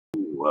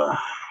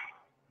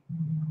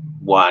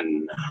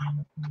One.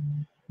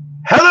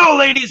 Hello,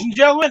 ladies and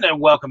gentlemen, and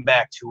welcome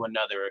back to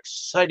another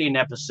exciting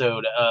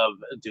episode of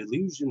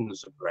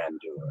Delusions of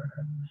Grandeur.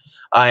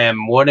 I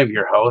am one of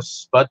your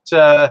hosts, but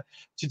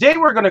today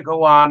we're going to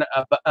go on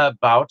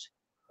about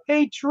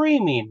a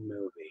dreaming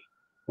movie.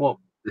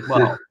 Well,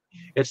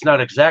 it's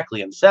not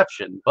exactly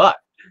Inception, but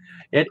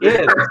it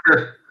is.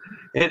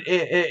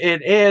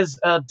 It is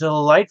a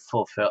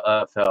delightful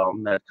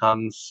film that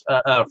comes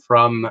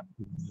from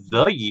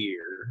the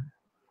year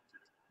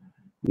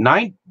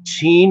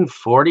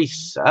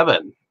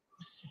 1947,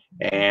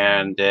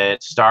 and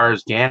it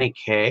stars Danny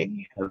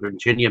Kaye,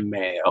 Virginia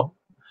Mayo,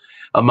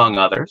 among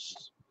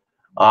others.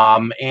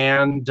 And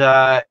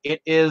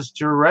it is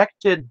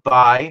directed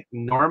by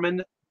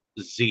Norman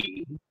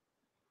Z.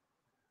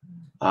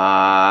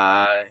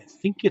 I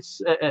think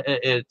it's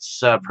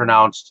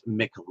pronounced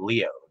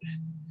Macleod.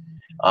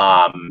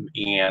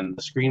 And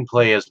the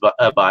screenplay is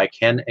by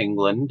Ken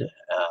England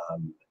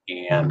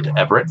and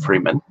Everett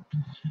Freeman.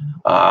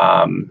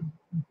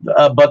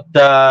 But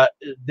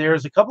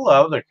there's a couple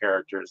of other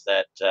characters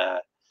that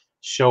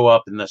show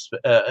up in this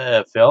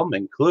film,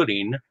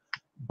 including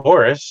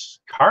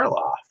Boris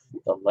Karloff,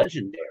 the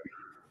legendary.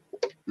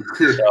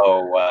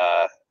 So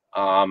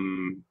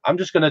I'm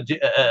just going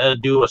to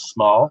do a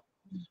small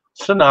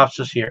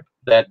synopsis here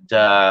that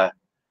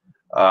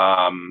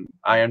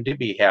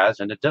IMDb has,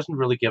 and it doesn't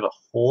really give a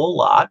whole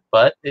lot,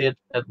 but it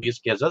at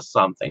least gives us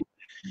something.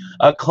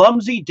 A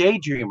clumsy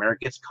daydreamer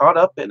gets caught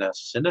up in a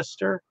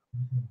sinister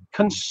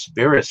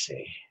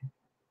conspiracy.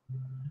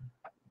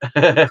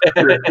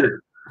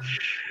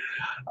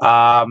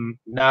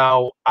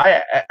 Now,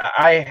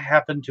 I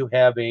happen to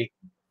have a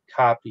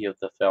copy of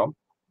the film.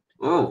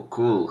 Oh,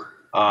 cool.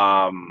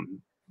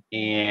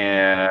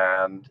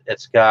 And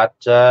it's got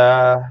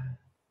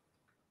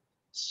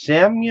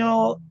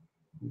Samuel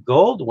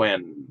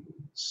Goldwyn's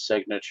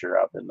signature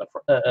up in the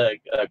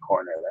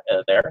corner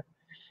there.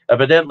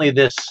 Evidently,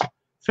 this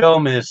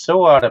film is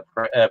so out of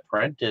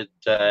print, it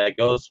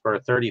goes for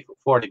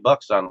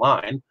 $30-40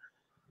 online.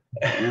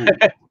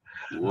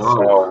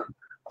 So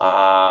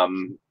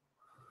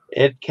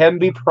it can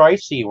be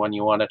pricey when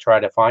you want to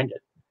try to find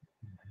it.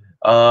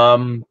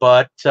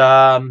 But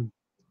why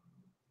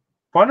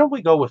don't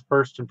we go with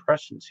first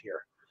impressions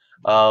here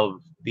of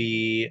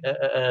the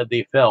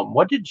film?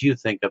 What did you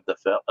think of the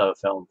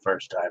film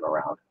first time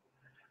around?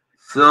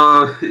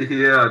 So,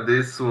 yeah,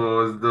 this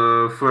was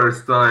the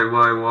first time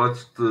I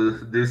watched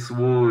this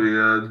movie,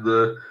 and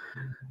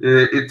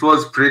it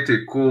was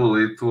pretty cool.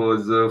 It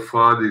was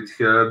fun. It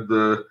had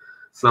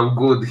some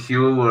good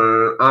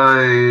humor.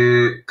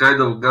 I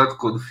kind of got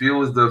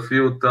confused a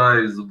few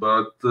times,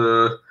 but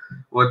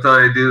what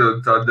I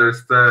didn't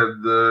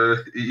understand,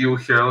 you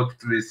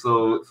helped me,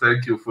 so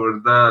thank you for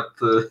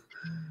that.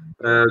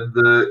 And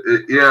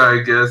yeah,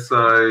 I guess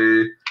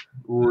I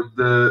would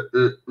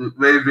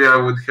maybe I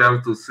would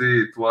have to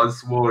see it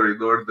once more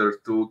in order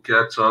to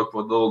catch up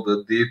on all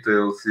the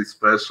details,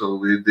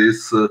 especially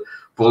this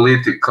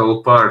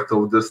political part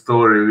of the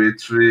story,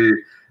 which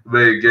we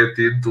may get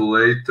into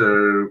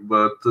later.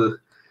 But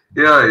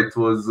yeah, it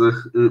was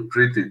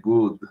pretty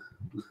good.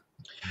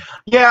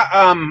 Yeah,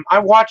 I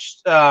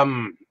watched.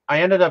 I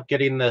ended up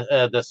getting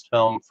this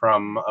film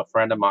from a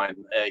friend of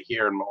mine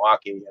here in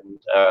Milwaukee, and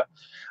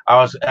I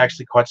was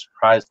actually quite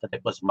surprised that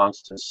it was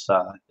amongst his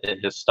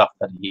stuff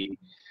that he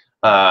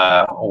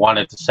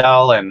wanted to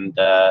sell. And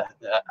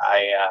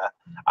I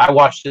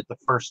watched it the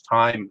first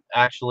time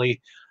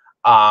actually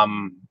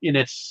in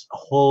its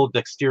whole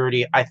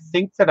dexterity. I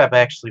think that I've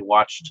actually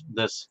watched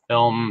this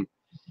film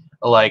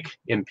like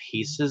in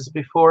pieces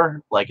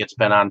before, like it's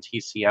been on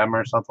TCM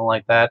or something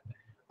like that,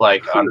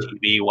 like on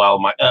TV while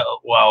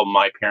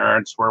my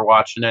parents were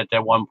watching it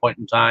at one point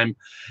in time.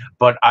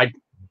 But I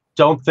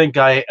don't think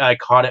I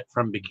caught it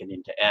from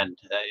beginning to end.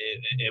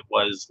 It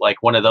was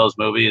like one of those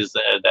movies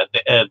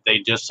that they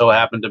just so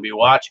happened to be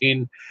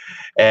watching,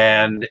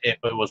 and it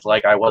was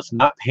like I was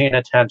not paying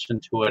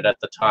attention to it at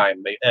the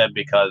time,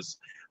 because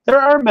there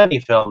are many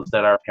films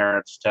that our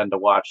parents tend to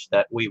watch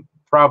that we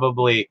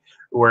probably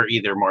were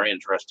either more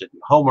interested in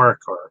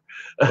homework or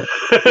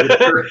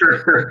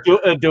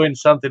doing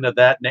something of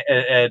that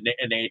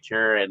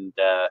nature. And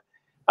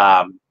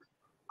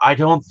I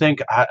don't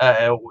think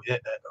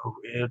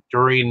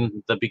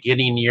during the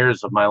beginning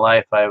years of my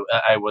life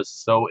I was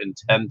so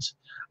intent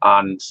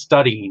on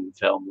studying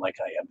film like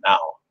I am now.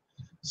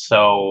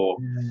 So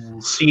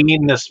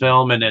seeing this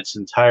film in its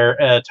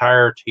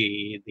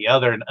entirety the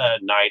other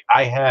night,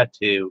 I had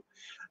to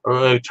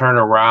turn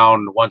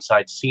around once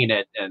I'd seen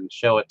it and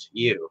show it to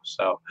you.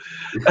 So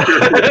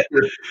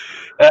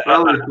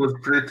Well, it was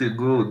pretty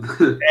good.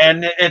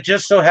 and it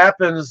just so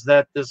happens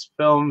that this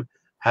film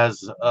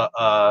has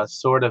a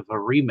sort of a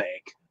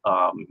remake,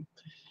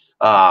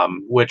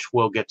 which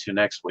we'll get to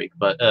next week.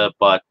 But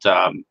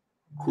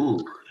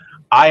Cool.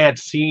 I had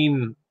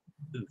seen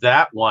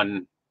that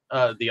one,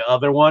 the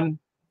other one,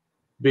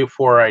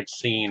 before I'd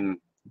seen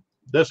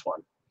this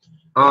one.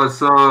 Oh,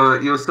 so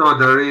you saw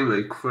the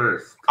remake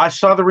first. I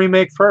saw the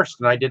remake first,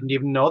 and I didn't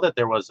even know that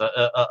there was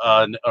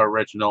an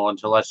original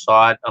until I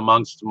saw it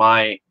amongst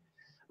my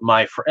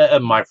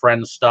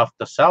friend's stuff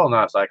to sell, and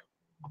I was like,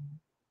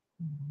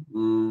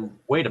 Mm,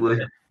 wait a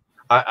minute.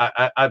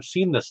 I've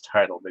seen this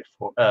title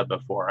before.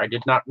 Before I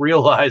did not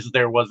realize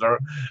there was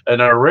an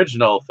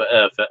original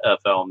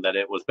film that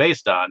it was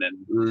based on,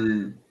 and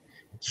mm,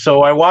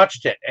 so I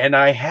watched it, and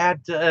I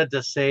had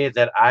to say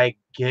that I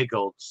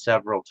giggled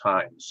several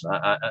times.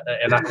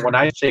 When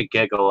I say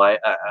giggle,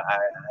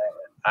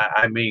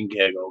 I mean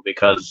giggle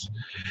because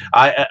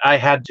I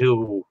had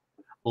to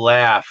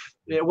laugh.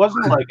 It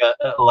wasn't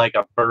like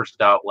a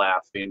burst out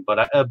laughing,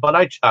 but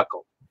I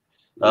chuckled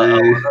a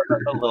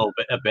little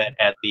bit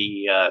at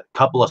the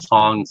couple of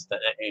songs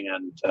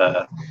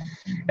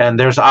and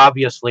there's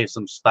obviously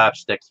some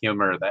slapstick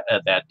humor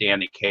that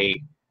Danny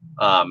Kaye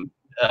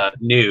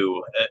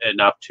knew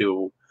enough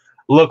to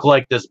look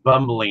like this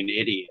bumbling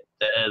idiot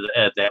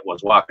that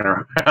was walking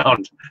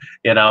around.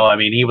 I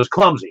mean, he was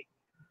clumsy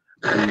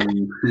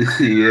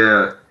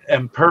yeah.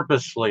 and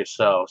purposely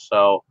so.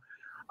 So,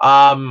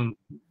 um,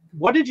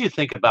 what did you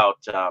think about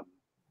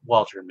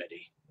Walter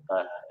Mitty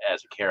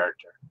as a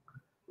character?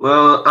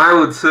 Well, I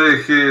would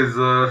say he is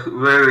a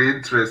very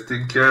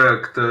interesting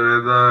character,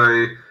 and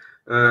I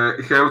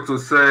have to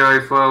say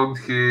I found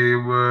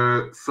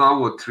him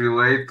somewhat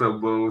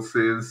relatable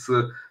since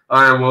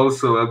I am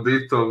also a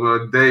bit of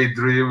a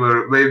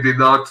daydreamer, maybe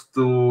not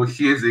to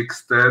his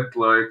extent,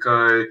 like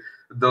I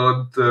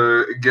don't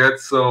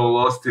get so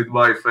lost in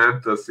my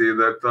fantasy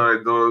that I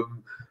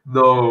don't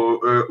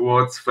know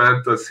what's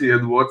fantasy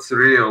and what's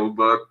real,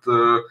 but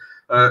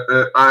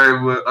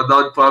I'm an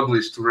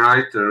unpublished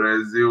writer,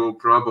 as you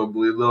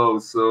probably know,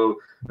 so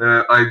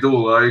I do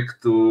like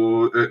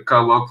to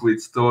come up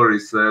with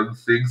stories and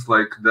things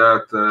like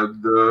that.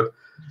 And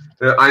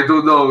I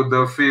do know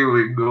the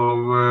feeling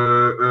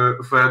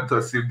of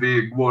fantasy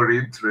being more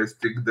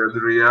interesting than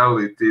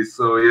reality.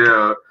 So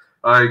yeah,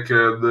 I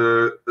can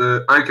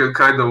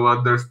kind of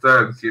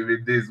understand him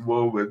in these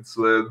moments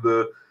when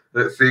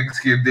things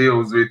he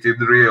deals with in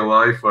real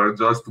life are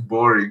just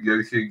boring,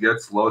 and he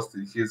gets lost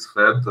in his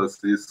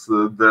fantasies.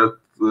 Uh,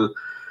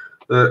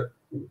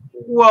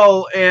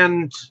 Well,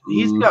 and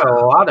he's mm, got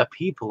a lot of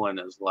people in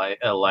his life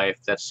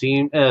that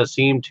seem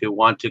to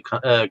want to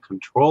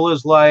control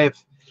his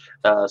life.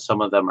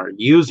 Some of them are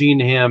using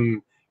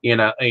him.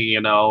 If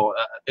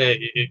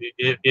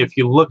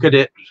you look at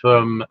it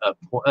from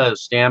a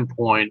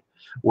standpoint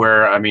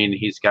where, I mean,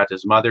 he's got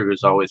his mother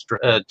who's always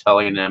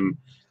telling him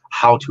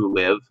how to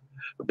live,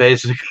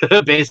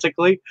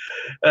 basically.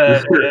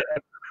 Uh,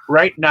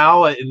 right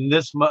now, in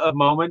this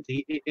moment,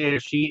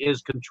 she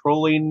is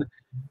controlling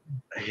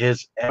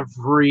his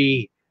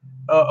every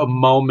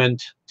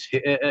moment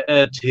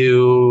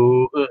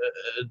to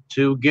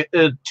get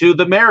to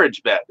the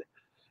marriage bed.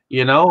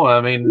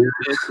 I mean,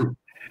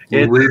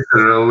 it's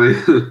literally.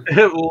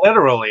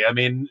 literally. I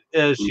mean,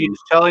 she's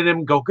telling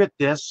him, "Go get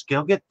this,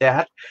 go get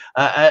that.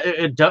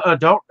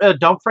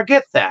 Don't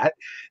forget that."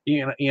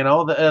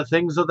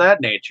 Things of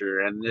that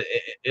nature. And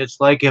it's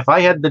like if I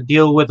had to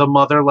deal with a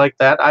mother like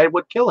that, I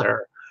would kill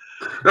her.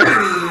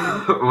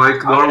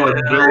 Like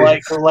Norman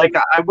Bates. Like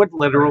I would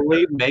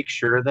literally make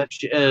sure that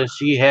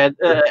she had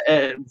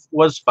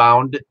was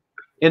found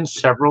in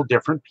several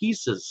different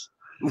pieces.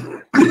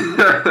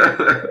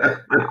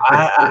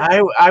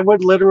 I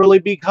would literally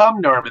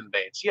become Norman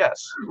Bates.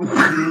 Yes,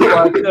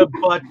 but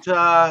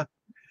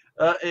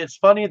it's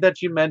funny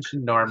that you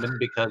mentioned Norman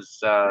because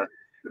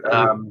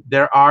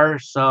there are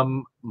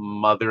some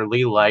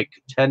motherly like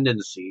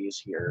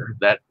tendencies here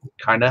that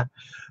kind of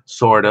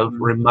sort of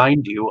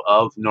remind you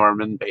of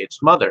Norman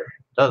Bates' mother,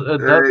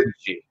 doesn't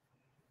she?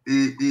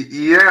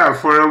 Yeah,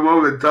 for a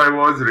moment I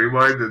was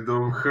reminded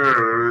of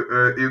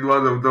her in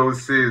one of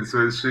those scenes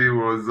when she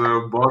was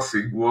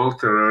bossing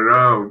Walter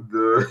around.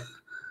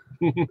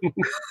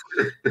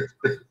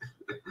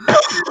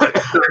 But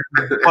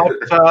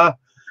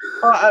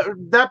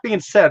that being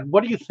said,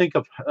 what do you think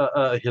of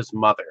his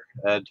mother?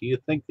 Do you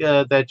think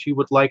that you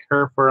would like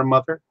her for a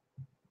mother?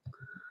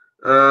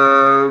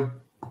 Uh,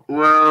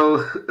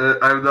 well,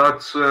 I'm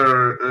not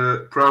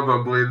sure.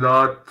 Probably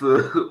not.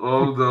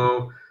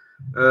 Although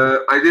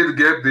I did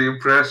get the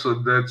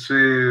impression that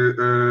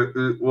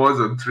she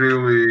wasn't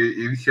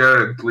really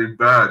inherently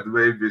bad.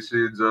 Maybe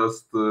she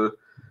just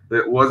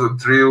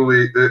wasn't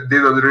really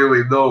didn't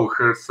really know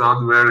her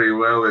son very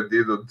well and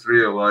didn't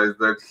realize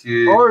that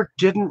he. Or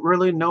didn't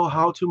really know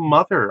how to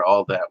mother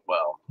all that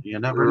well? You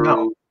never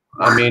know.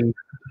 Uh, I mean,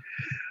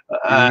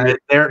 yeah.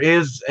 there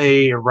is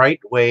a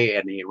right way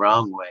and a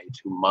wrong way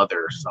to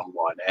mother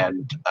someone,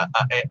 and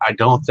I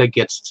don't think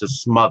it's to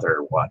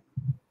smother one.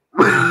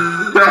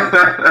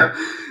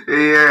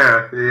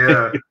 Yeah,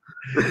 yeah.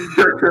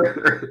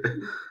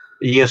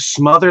 You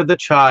smother the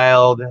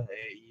child,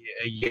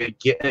 you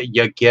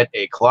get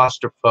a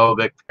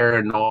claustrophobic,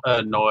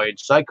 paranoid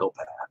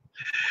psychopath,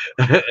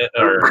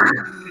 or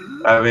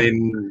I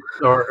mean,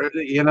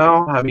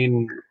 I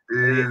mean,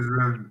 is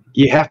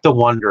You have to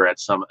wonder at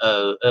some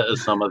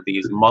of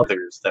these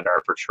mothers that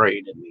are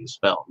portrayed in these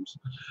films.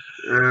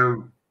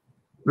 um,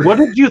 What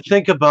did you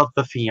think about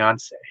the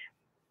fiance?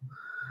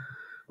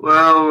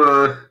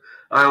 well,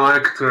 I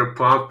liked her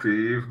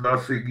puppy. If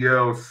nothing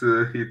else,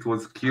 it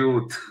was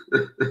cute.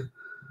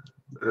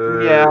 uh,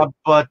 Yeah,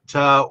 but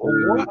uh,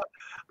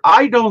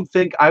 I don't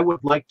think I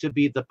would like to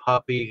be the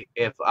puppy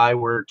if I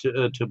were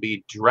to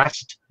be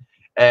dressed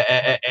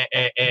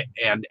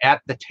and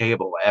at the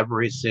table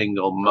every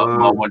single um,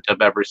 moment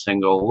of every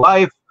single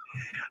life.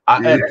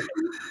 I, yeah.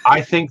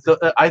 I think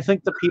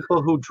the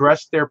people who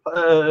dress their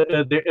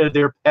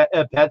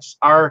pets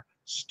are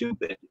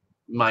stupid.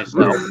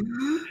 Myself,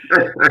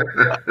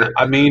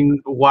 I mean,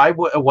 why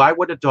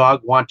would a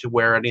dog want to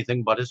wear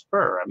anything but his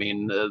fur? I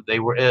mean, they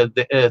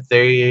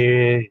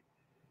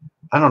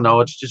I don't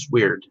know. It's just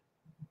weird.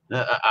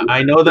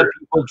 I know that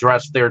people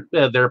dress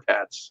their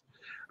pets.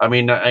 I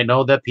mean, I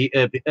know that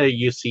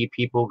you see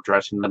people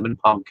dressing them in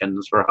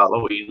pumpkins for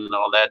Halloween and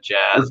all that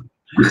jazz.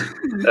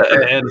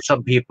 And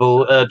some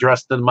people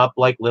dress them up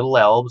like little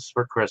elves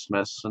for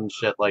Christmas and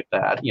shit like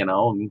that, you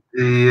know.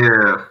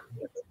 Yeah.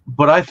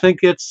 But I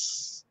think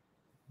it's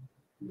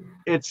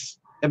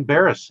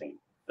embarrassing,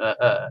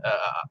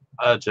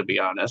 to be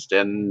honest,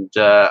 and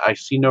I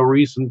see no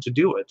reason to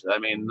do it. I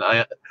mean,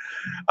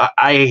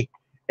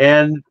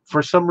 and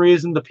for some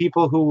reason, the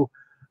people who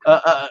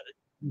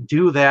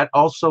do that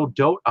also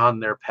dote on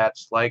their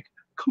pets, like,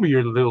 come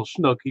here, little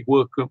Snooky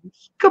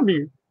Wookums, come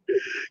here,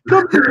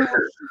 come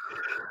here,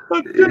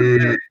 come Yeah.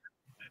 here,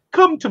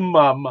 come to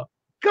mama,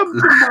 come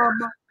to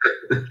mama.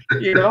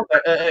 You know,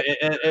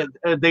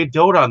 they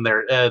dote on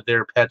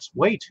their pets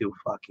way too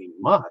fucking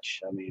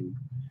much. I mean,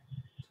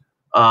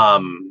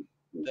 um,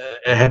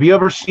 have you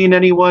ever seen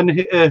anyone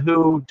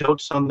who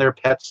dotes on their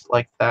pets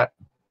like that?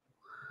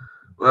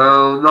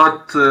 Well,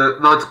 not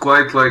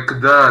quite like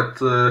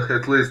that.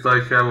 At least I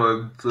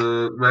haven't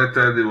met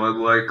anyone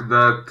like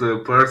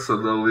that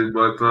personally,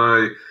 but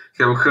I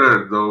have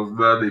heard of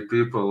many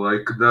people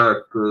like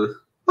that.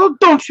 Oh,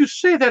 don't you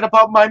say that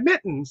about my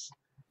mittens.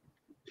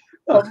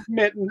 Oh,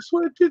 mittens,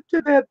 what did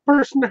that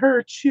person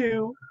hurt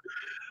you?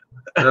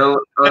 Well,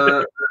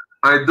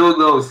 I do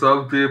know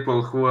some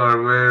people who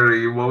are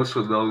very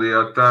emotionally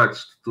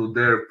attached to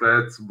their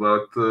pets,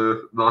 but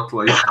not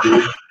like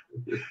this.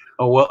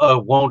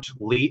 Well,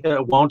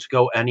 won't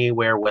go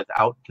anywhere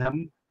without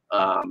them.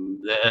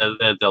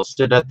 They'll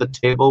sit at the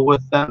table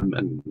with them,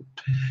 and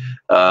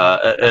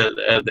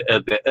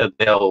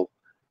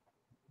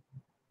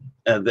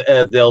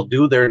they'll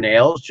do their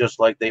nails just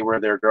like they were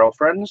their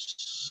girlfriends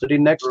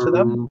sitting next to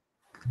them.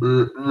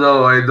 Um,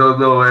 no, I don't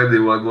know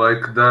anyone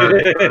like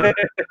that.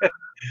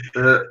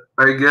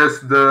 I guess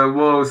the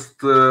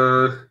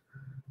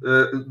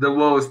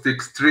most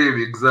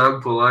extreme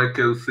example I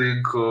can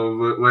think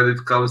of when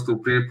it comes to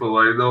people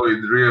I know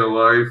in real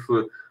life.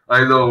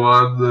 I know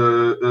one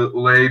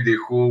lady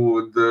who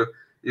would,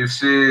 if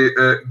she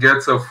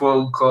gets a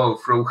phone call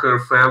from her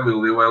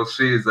family while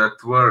she is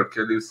at work,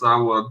 and if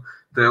someone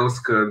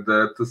tells her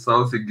that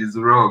something is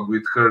wrong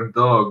with her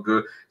dog,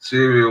 she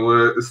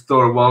will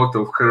storm out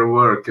of her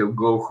work and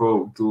go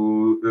home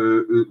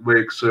to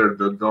make sure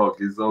the dog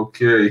is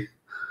okay.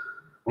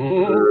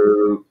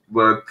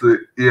 But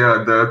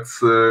yeah, that's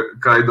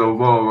kind of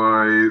all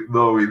I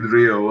know in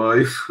real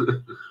life.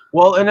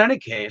 Well, in any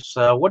case,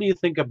 what do you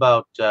think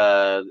about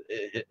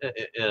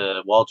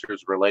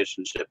Walter's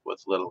relationship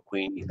with Little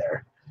Queenie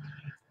there?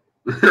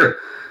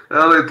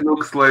 Well, it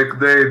looks like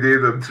they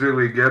didn't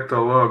really get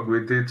along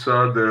with each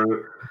other.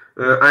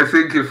 I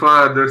think if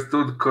I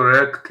understood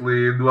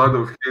correctly, in one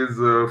of his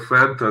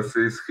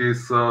fantasies, he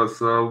saw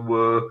some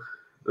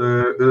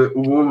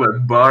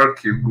woman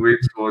barking,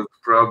 which was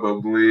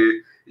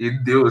probably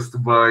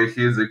induced by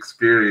his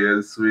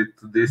experience with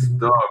this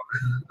dog.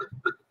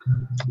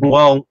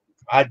 Well,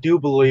 I do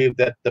believe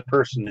that the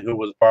person who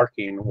was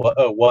barking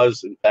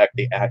was, in fact,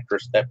 the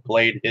actress that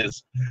played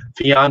his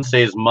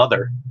fiance's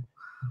mother.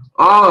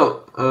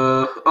 Oh,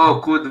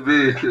 could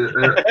be.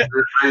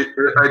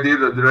 I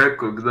didn't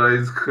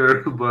recognize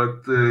her,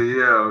 but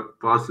yeah,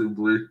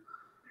 possibly.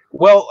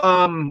 Well,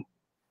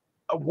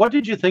 what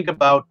did you think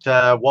about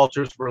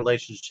Walter's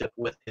relationship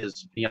with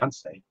his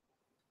fiance?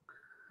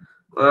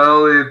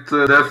 Well, it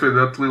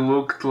definitely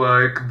looked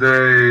like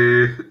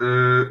they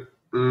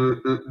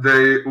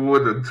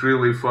wouldn't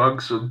really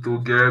function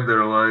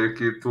together.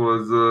 Like it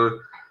was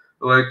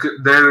like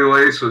their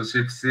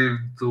relationship seemed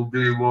to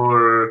be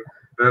more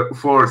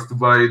forced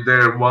by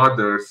their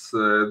mothers,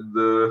 and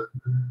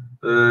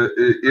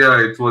yeah,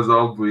 it was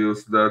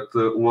obvious that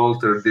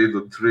Walter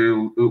didn't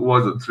really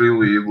wasn't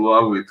really in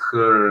love with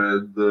her,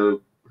 and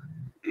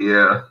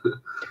yeah.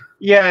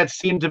 Yeah, it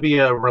seemed to be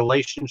a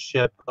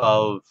relationship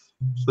of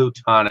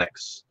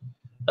plutonics,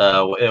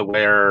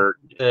 where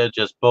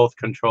just both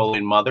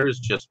controlling mothers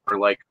just were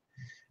like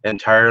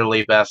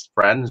entirely best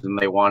friends, and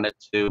they wanted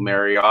to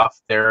marry off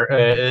their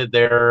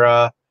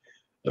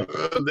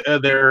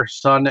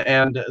son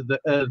and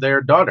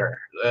their daughter,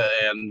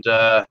 and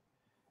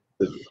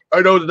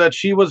I know that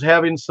she was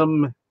having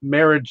some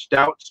marriage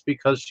doubts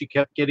because she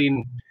kept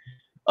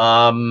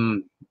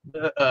um,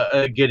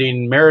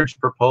 getting marriage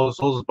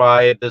proposals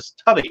by this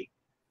Tubby,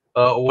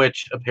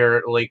 which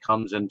apparently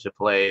comes into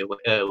play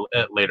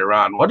later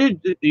on. What did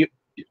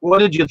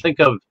you think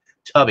of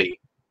Tubby?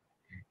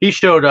 He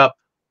showed up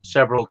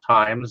several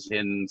times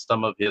in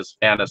some of his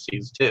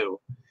fantasies too.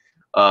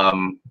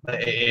 In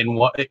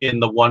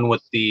the one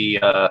with the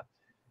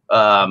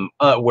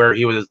where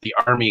he was the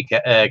army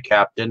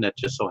captain. It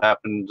just so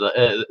happened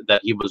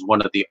that he was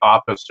one of the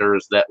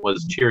officers that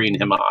was cheering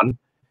him on,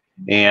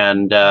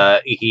 and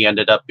he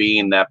ended up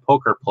being that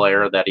poker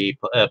player that he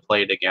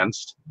played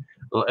against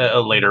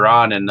later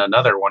on in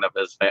another one of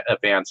his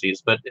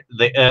fancies. But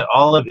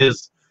all of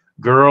his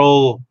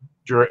girl,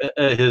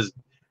 his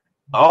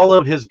all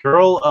of his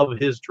girl of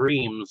his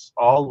dreams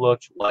all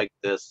looked like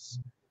this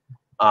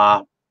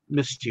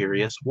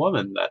mysterious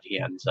woman that he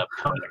ends up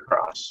coming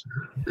across.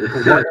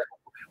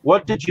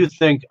 What did you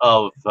think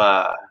of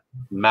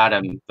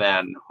Madame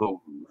Van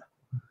Whom?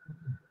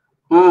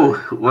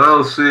 Oh,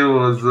 well, she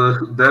was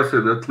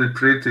definitely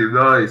pretty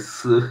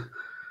nice. And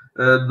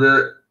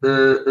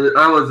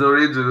I was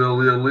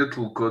originally a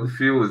little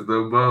confused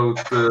about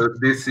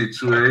this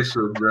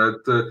situation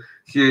that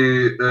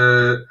he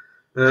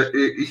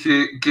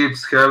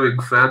keeps having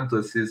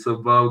fantasies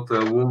about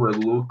a woman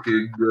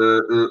looking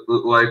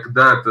like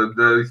that, and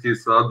then he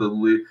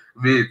suddenly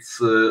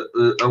meets a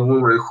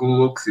woman who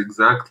looks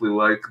exactly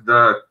like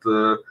that.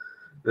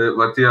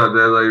 But yeah,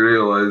 then I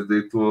realized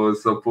it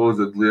was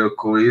supposedly a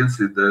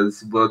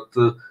coincidence. But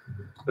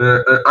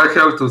I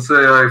have to say,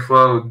 I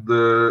found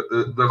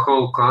the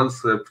whole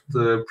concept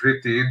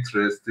pretty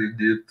interesting.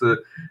 It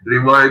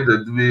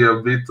reminded me a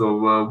bit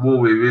of a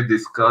movie we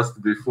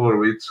discussed before,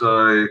 which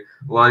I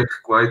like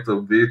quite a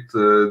bit,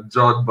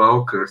 John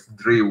Bowker's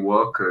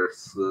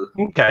Dreamwalkers.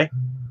 Okay,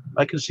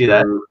 I can see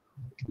that.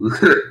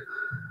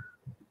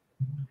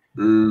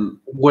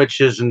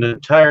 Which is an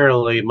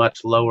entirely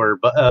much lower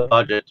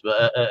budget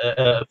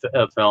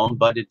film,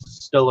 but it's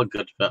still a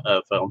good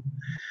film.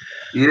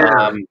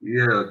 Yeah,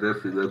 yeah,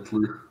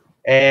 definitely.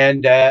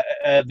 And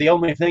the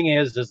only thing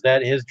is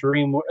that his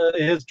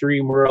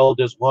dream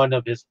world is one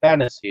of his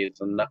fantasies,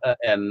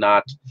 and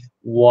not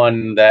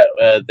one that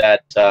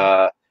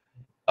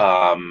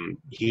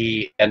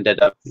he ended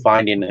up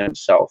finding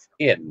himself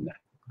in.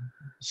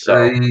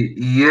 So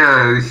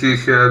yeah, he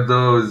had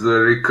those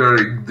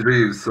recurring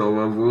dreams of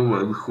a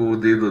woman who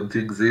didn't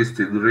exist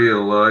in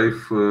real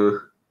life.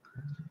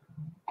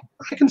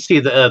 I can see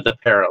the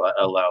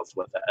parallels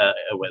with that.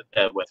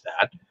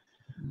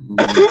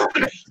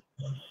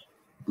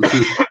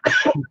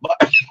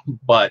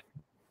 But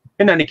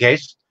in any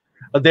case,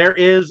 there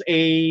is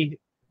a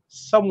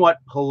somewhat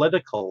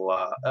political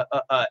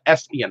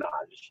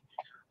espionage.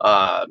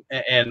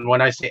 And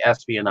when I say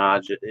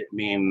espionage, it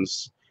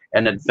means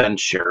an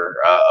adventure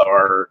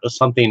or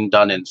something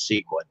done in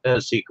secret,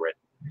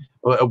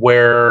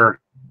 where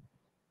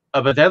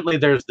evidently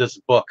there's this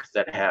book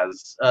that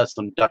has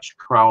some Dutch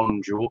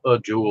crown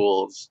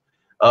jewels,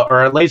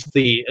 or at least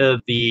the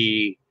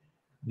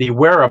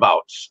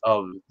whereabouts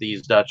of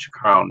these Dutch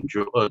crown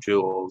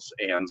jewels,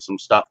 and some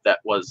stuff that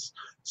was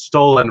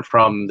stolen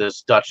from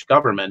this Dutch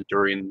government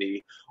during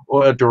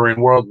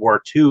World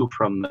War II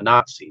from the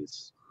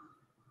Nazis.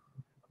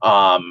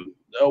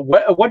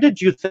 What did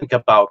you think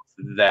about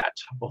that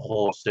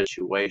whole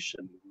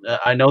situation?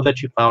 I know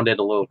that you found it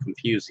a little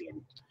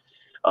confusing.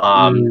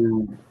 Why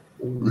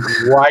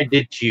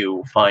did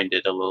you find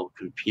it a little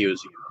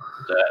confusing?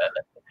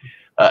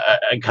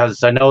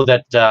 Because I know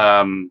that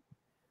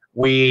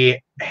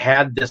we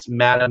had this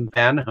Madame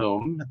Van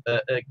Whom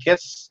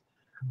kiss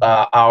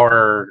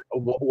our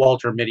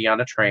Walter Mitty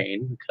on a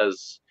train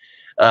because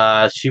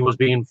she was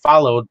being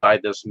followed by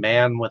this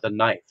man with a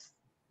knife.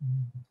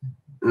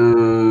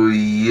 Oh,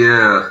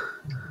 yeah.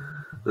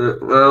 There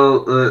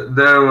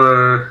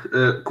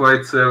were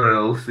quite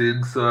several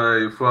things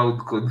I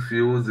found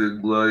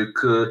confusing,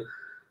 like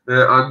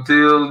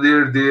until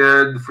near the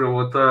end, from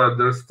what I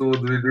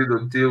understood, we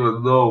didn't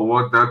even know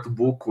what that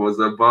book was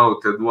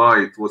about and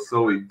why it was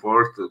so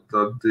important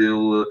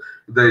until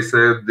they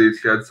said it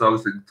had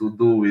something to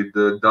do with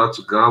the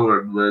Dutch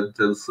government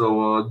and so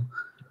on.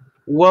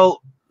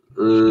 Well,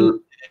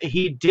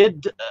 he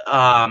did.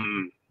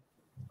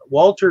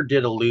 Walter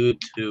did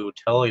allude to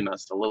telling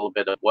us a little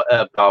bit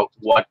about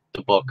what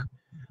the book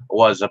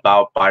was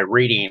about by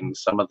reading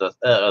some of the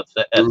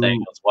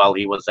things while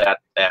he was at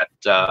that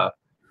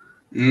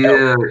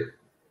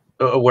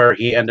where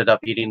he ended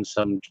up eating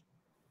some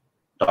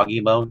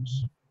doggy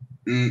bones.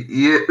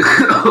 Yeah.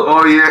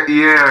 Oh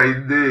yeah,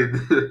 indeed.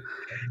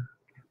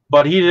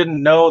 But he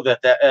didn't know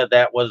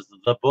that was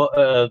the book.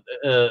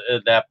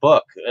 That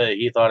book.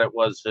 He thought it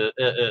was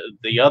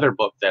the other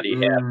book that he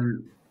had.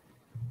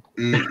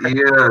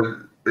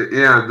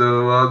 Yeah,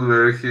 the one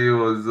where he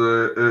was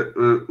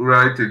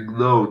writing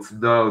notes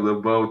down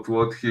about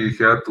what he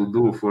had to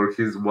do for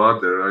his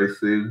mother, I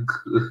think.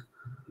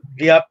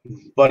 Yep,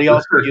 but he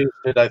also used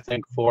it, I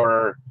think,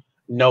 for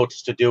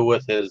notes to do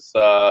with his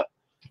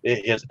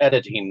his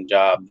editing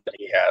job that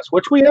he has,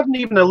 which we haven't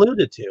even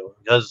alluded to,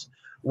 because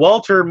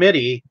Walter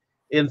Mitty,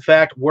 in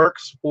fact,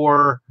 works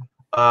for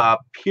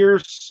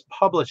Pierce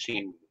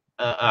Publishing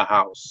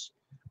House,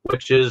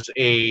 which is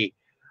a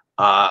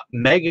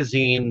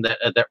magazine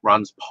that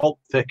runs pulp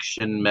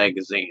fiction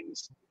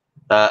magazines,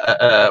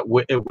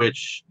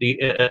 which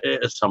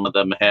some of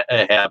them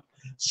have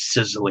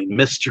sizzling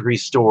mystery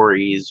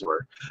stories,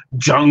 or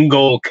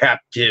jungle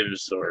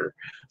captives, or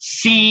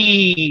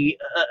sea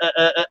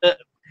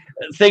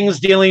things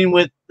dealing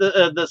with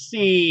the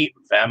sea,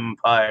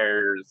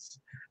 vampires,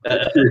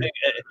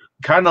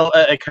 kind of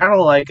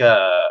like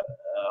a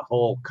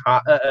whole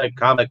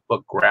comic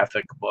book,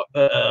 graphic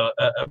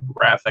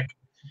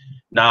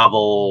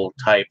novel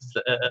type,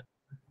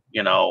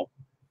 you know.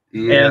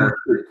 Yeah. And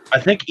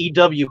I think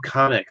EW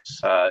Comics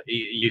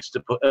used to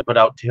put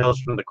out Tales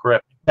from the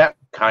Crypt, that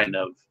kind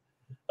of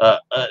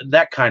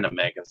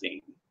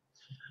magazine.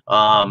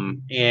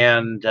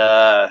 And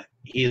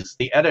he's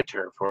the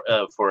editor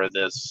for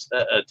this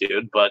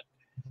dude, but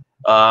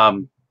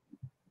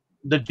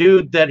the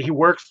dude that he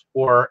works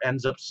for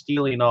ends up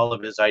stealing all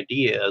of his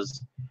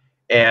ideas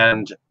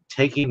and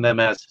taking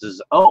them as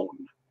his own.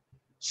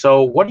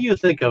 So, what do you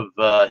think of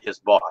his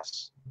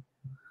boss?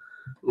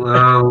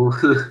 Well,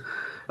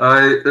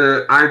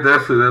 I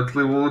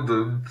definitely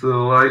wouldn't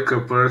like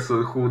a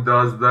person who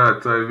does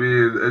that. I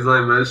mean, as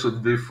I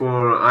mentioned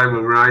before, I'm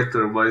a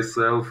writer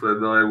myself,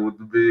 and I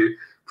would be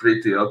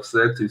pretty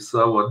upset if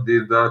someone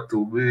did that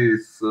to me.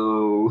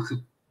 So,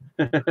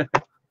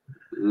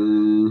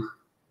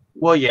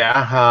 Well,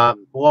 yeah,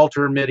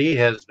 Walter Mitty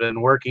has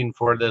been working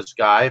for this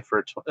guy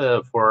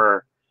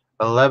for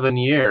 11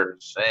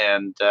 years,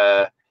 and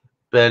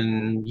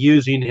been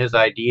using his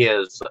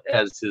ideas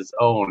as his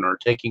own, or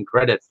taking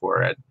credit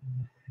for it.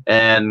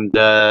 And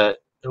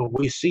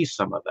we see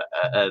some of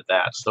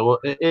that. So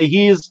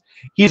he's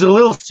a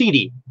little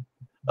seedy,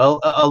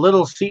 a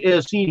little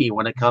seedy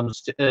when it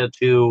comes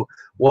to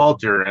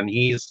Walter, and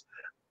he's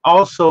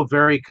also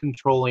very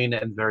controlling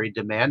and very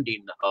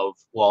demanding of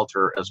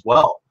Walter as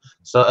well.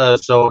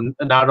 So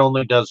not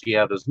only does he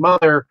have his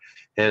mother,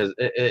 his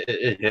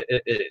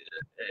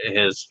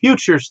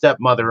future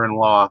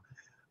stepmother-in-law,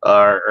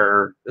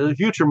 or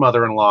future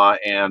mother-in-law,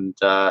 and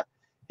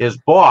his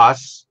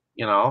boss.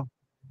 You know,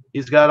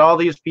 he's got all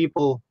these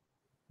people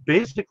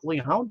basically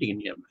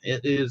hounding him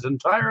his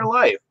entire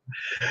life.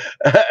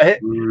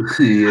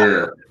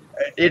 yeah.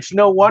 It's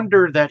no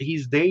wonder that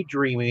he's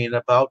daydreaming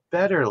about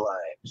better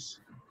lives.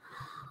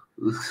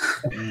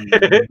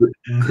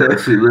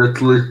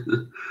 Definitely.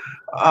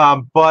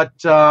 But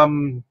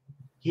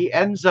he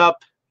ends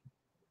up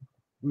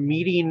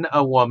meeting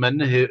a woman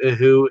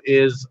who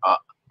is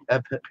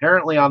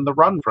apparently on the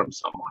run from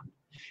someone,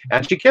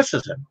 and she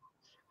kisses him,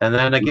 and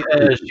then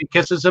again she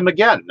kisses him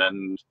again,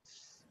 and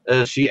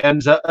she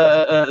ends up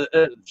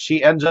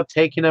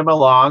taking him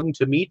along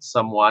to meet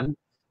someone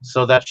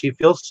so that she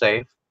feels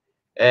safe,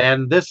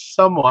 and this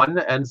someone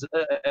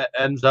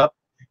ends up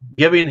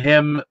giving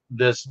him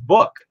this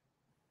book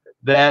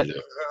that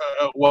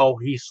well,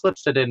 he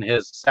slips it in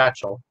his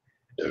satchel,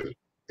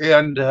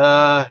 and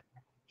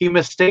he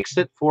mistakes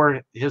it for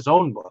his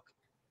own book,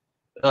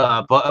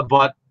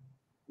 but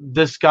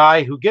this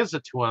guy who gives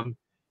it to him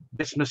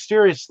gets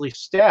mysteriously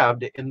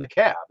stabbed in the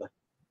cab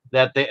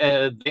that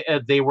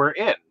they were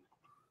in.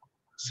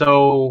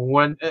 So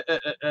when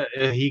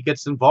he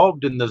gets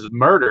involved in this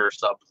murder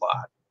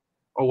subplot,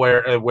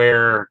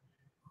 where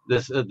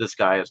this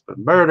guy has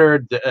been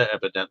murdered,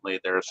 evidently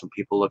there are some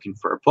people looking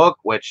for a book,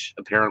 which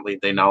apparently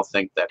they now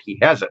think that he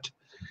has it.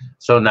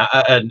 So now,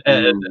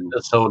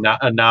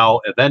 now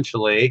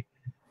eventually,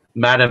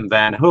 Madame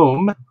Van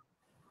Whom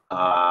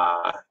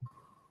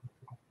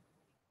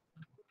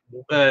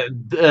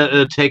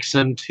takes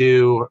him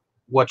to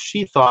what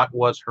she thought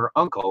was her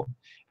uncle,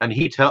 and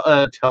he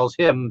tells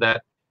him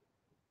that,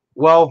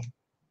 well,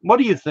 what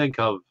do you think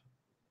of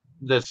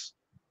this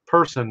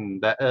person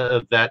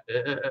that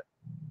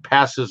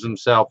passes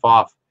himself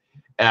off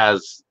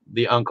as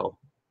the uncle?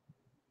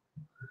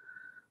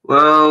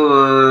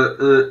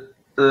 Well,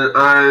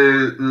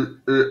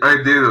 I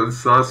didn't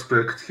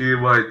suspect he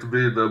might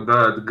be the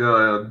bad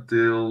guy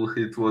until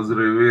it was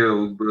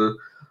revealed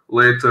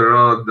later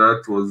on.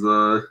 That was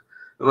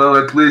well,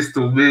 at least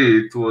to me,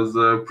 it was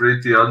a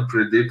pretty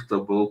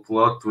unpredictable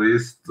plot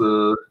twist.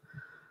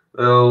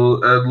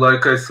 Well, and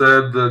like I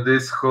said,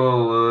 this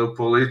whole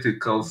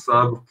political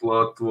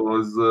subplot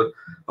was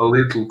a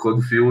little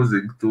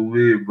confusing to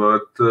me,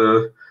 but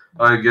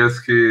I guess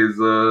he is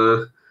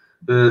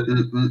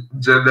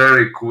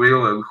generic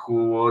villain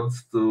who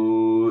wants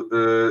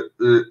to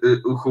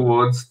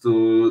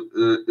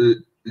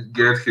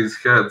get his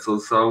hands on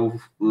some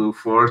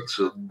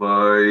fortune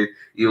by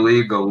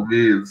illegal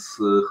means.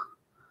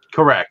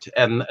 Correct.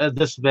 And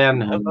this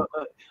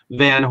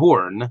Van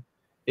Horn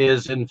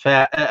is in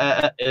fact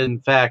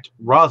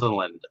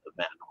Rosalind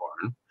Van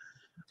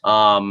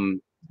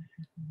Horn.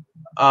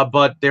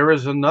 But there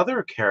is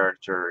another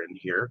character in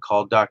here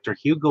called Dr.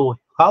 Hugo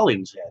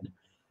Hollingshead,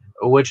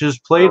 which is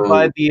played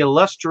by the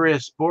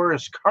illustrious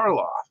Boris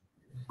Karloff.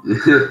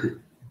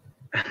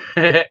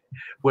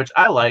 which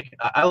I like.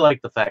 I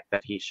like the fact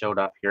that he showed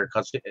up here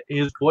because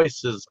his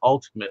voice is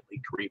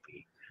ultimately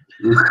creepy.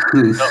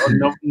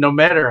 No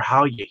matter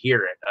how you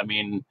hear it. I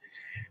mean,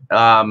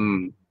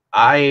 um,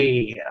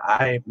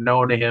 I've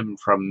known him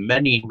from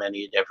many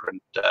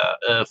different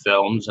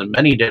films and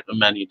many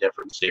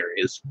different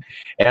series,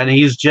 and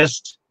he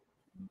just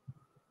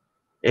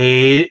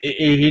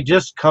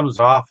comes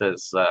off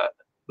as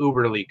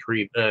uberly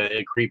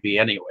creepy.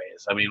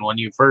 Anyways, I mean, when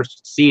you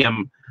first see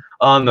him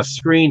on the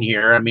screen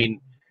here, I mean,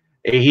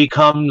 he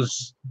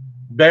comes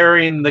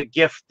bearing the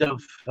gift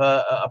of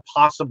a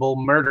possible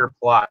murder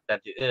plot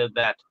that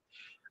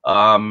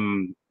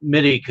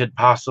Mitty could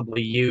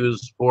possibly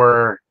use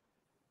for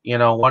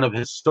one of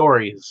his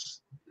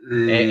stories.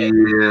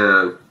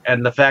 Yeah.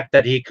 And the fact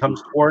that he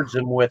comes towards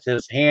him with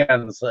his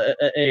hands,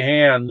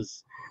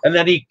 and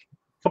then he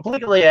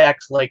completely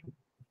acts like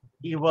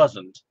he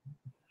wasn't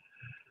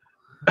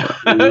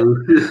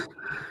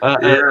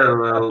Yeah,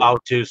 well,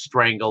 about to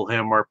strangle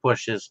him or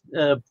push his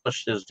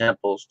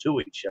temples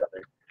to each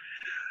other.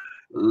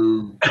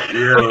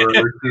 yeah,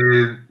 well,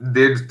 he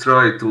did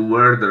try to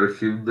murder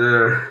him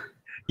there.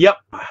 Yep,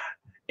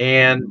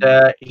 and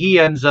he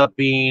ends up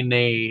being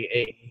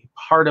a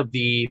part of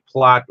the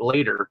plot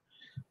later,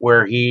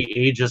 where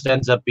he just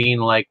ends up being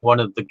like one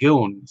of the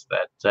goons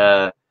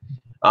that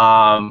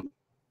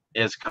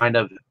is kind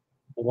of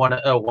one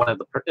of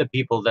the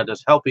people that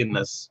is helping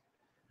this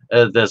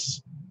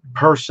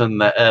person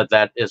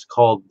that is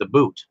called the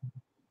Boot.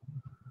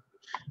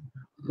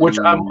 Which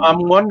I'm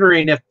Mm,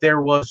 wondering if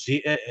there was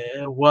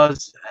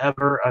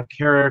ever a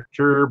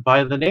character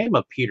by the name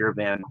of Peter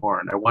Van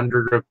Horn. I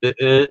wonder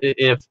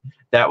if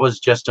that was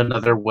just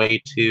another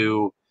way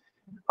to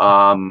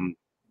um,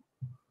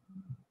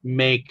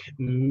 make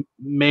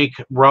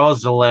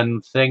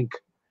Rosalind think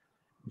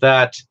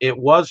that it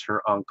was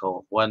her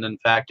uncle, when in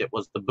fact it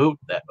was the Boot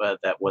that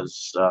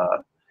was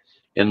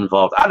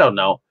involved. I don't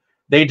know.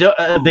 They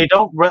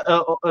don't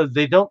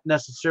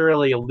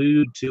necessarily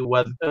allude to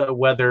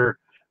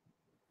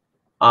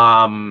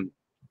um,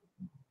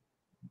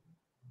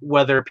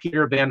 whether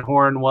Peter Van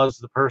Horn was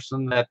the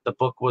person that the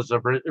book was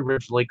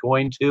originally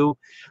going to,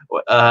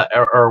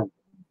 or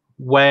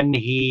when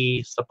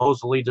he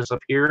supposedly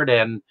disappeared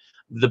and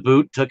the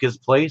Boot took his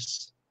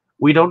place.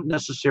 We don't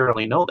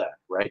necessarily know that,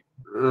 right?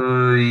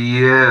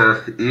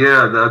 yeah,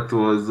 yeah, that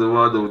was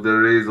one of the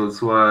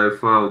reasons why I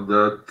found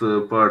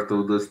that part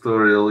of the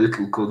story a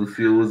little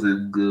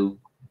confusing.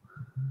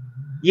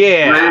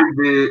 Yeah.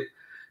 Maybe,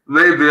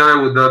 maybe I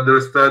would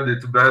understand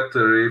it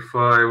better if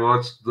I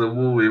watched the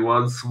movie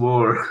once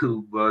more.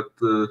 But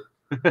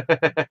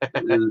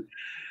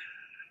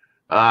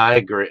I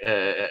agree.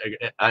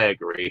 I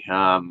agree.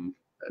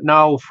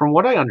 Now, from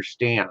what I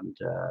understand,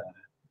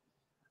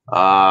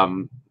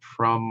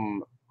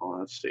 from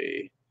let's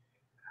see,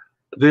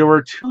 there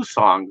were two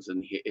songs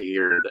in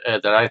here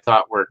that I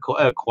thought were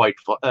quite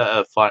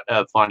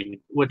funny,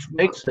 which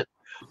makes it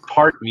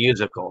part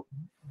musical.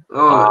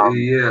 oh Um,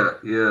 yeah,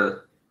 yeah.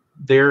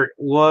 there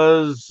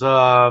was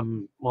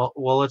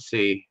let's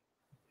see.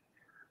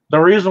 The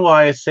reason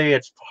why I say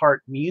it's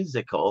part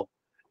musical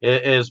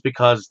is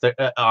because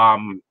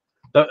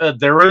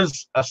there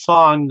is a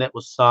song that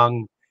was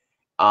sung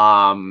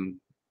um,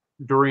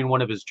 during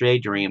one of his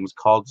daydreams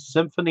called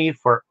 "Symphony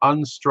for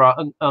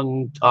Unstrung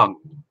Tongue,"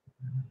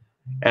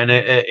 and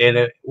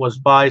it was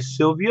by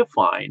Sylvia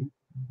Fine,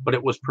 but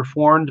it was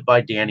performed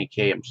by Danny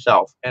Kaye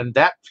himself, and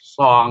that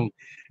song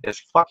is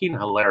fucking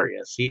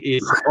hilarious. He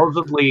is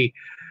supposedly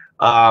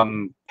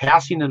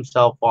passing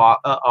himself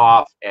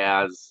off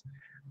as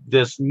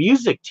this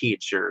music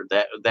teacher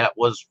that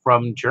was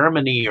from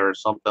Germany or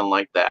something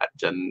like that,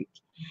 and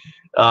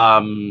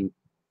um,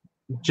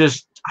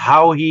 just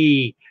how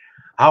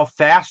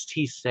fast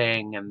he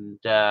sang and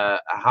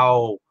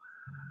how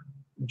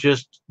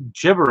just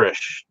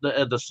gibberish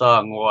the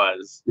song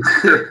was.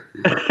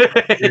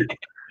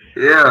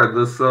 Yeah,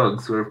 the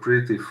songs were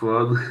pretty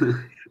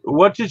fun.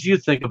 What did you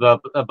think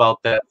about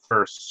that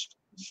first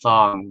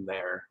song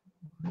there?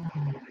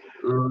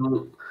 Uh,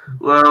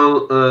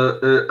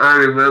 I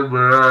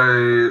remember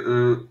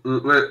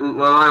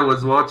while I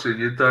was watching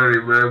it, I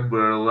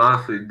remember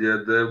laughing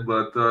at them,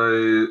 but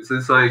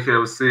since I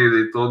have seen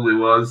it only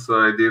once,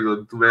 I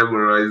didn't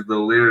memorize the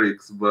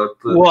lyrics, but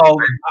Well,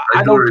 I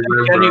I do don't think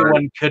remember.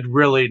 anyone could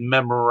really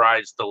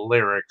memorize the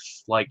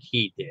lyrics like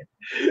he did.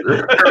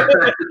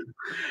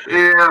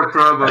 Yeah,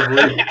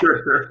 probably.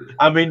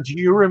 I mean, do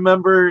you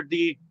remember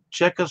the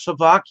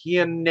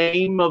Czechoslovakian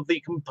name of the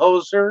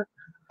composer?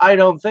 I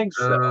don't think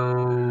so.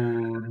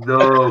 Oh,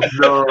 no,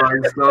 no,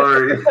 I'm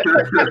sorry.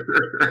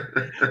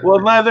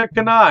 Well, neither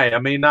can I. I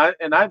mean,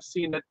 I've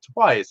seen it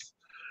twice.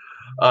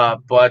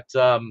 But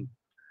then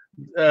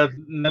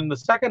the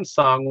second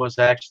song was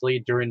actually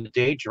during the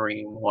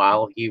daydream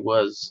while he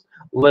was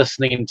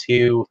listening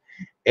to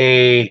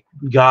a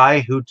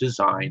guy who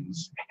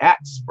designs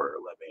hats for a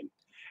living.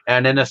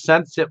 And in a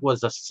sense, it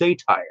was a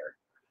satire,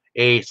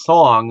 a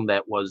song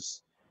that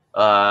was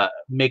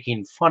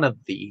making fun of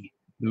the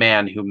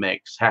man who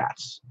makes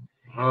hats.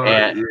 Oh,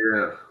 And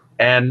yeah.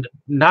 And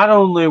not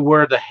only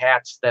were the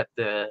hats that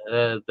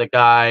the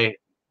guy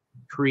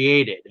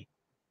created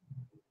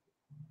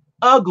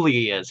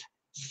ugly as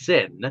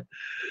sin,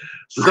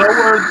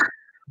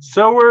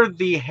 so were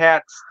the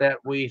hats that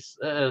we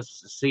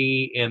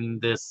see in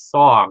this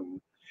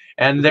song,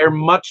 and they're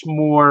much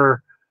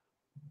more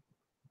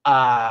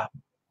uh,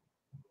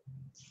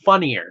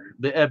 funnier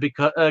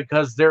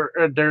because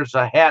there's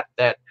a hat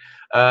that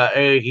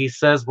he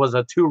says was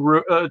a two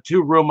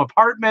room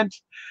apartment,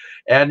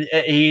 and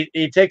he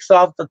takes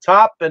off the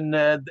top, and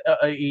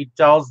he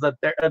tells that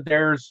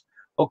there's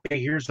okay,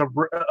 here's a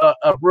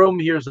room,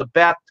 here's a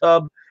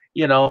bathtub,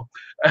 you know.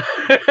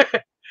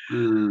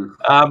 Mm.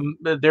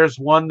 There's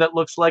one that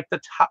looks like the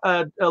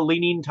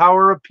Leaning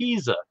Tower of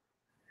Pisa.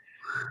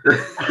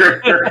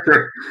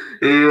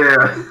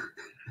 Yeah.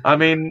 I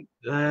mean,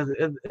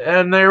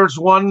 and there's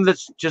one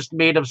that's just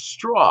made of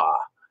straw,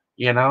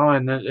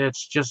 and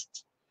it's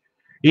just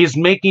he's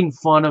making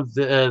fun of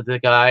the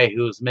guy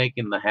who's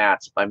making the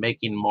hats by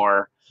making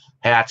more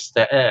hats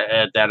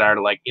that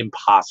are like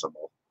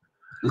impossible.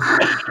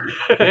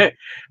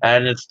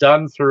 And it's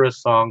done through a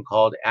song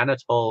called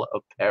Anatole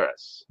of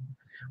Paris,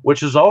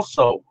 which is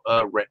also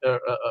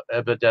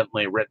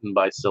evidently written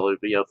by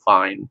Sylvia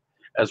Fine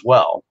as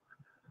well.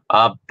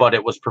 But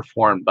it was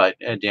performed by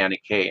Danny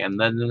Kaye. And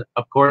then,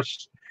 of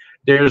course,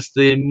 there's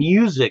the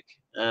music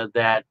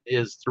that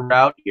is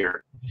throughout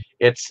here.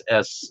 It's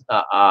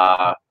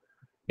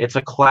it's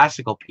a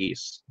classical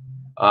piece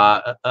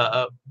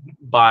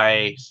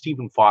by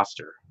Stephen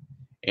Foster,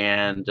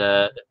 and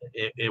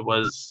it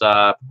was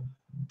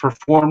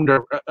performed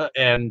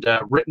and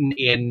written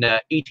in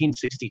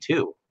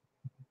 1862.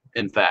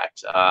 In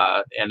fact,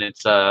 and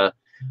it's a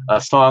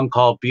song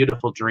called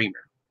 "Beautiful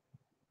Dreamer."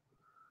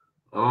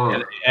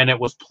 Oh. And it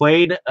was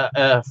played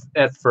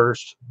at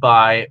first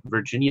by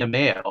Virginia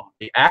Mayo,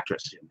 the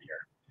actress in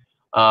here,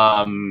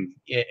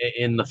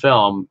 in the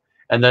film,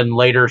 and then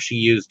later she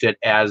used it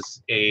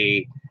as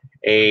a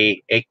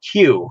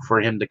cue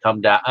for him to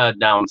come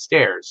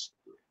downstairs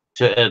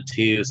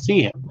to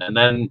see him. And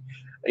then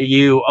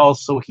you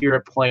also hear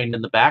it playing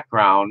in the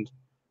background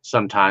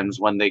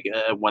sometimes when they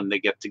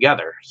get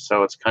together.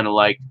 So it's kind of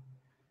like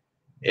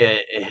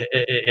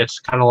it's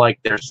kind of like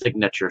their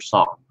signature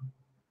song.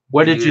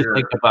 What did you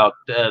think about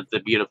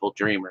the Beautiful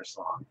Dreamer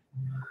song?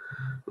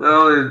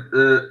 Well,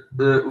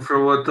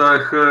 from what I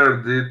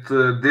heard, it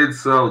did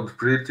sound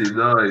pretty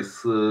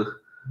nice, and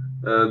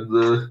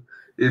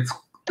it's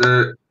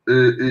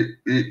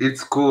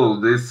it's cool,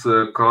 this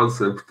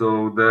concept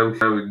of them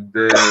having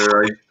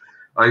their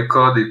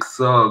iconic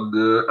song.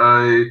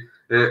 I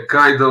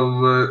kind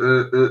of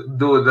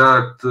do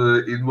that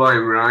in my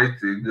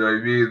writing. I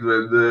mean,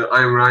 when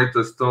I write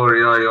a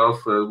story, I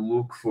often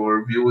look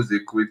for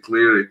music with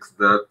lyrics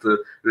that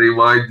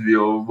remind me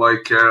of my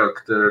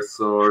characters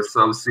or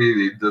some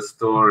scene in the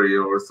story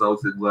or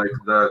something like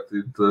that.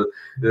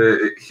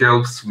 It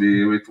helps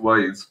me with my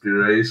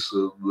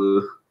inspiration.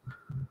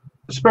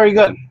 It's very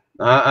good.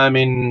 I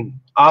mean,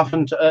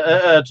 often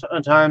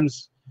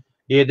times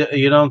you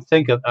don't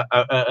think of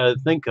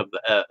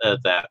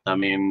that. I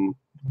mean,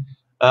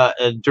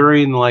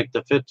 during like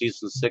the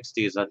 50s and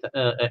 60s and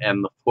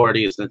the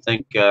 40s, I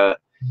think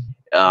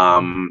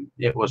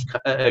it was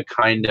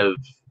kind of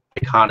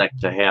iconic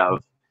to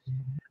have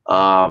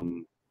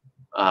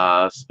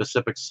a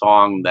specific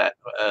song that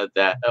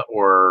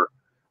or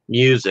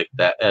music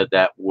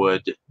that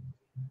would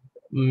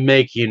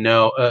make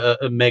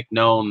make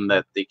known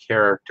that the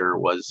character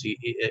was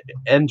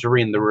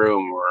entering the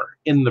room or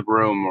in the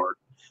room,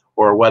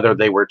 or whether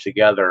they were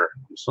together.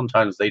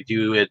 Sometimes they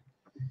do it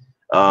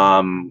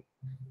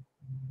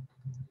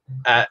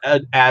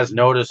as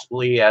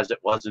noticeably as it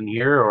was in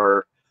here,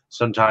 or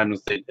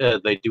sometimes they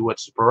do it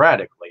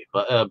sporadically.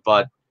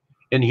 But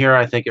in here,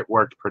 I think it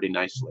worked pretty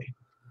nicely.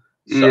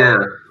 So,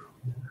 Yeah.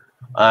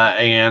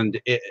 And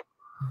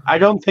I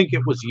don't think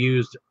it was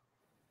used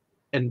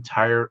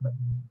entire.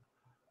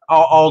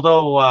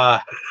 Although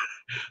I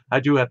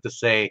do have to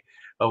say,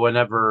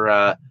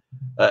 whenever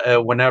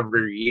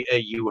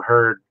you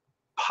heard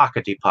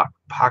pockety pock,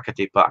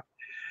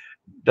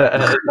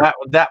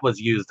 that was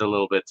used a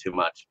little bit too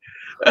much.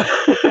 At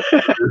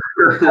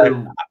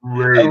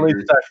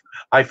least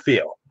I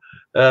feel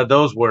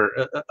those were,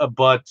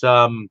 but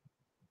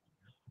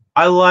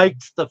I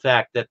liked the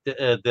fact that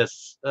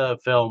this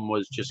film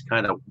was just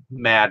kind of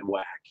mad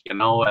whack. I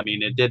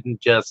mean, it didn't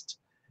just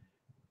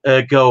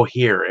go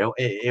here.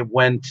 It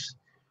went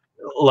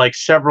like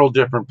several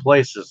different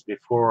places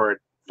before it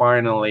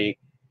finally,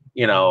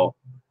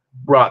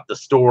 brought the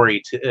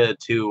story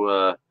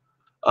to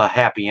a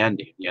happy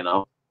ending.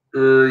 Yeah.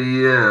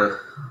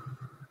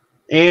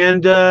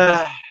 And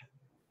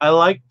I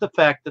liked the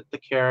fact that the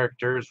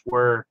characters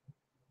were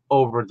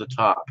over the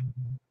top,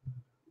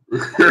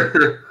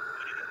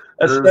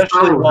 especially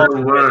Some of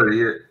them were,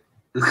 yeah.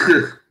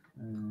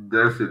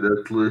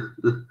 Definitely.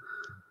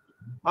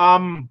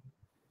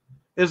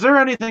 Is there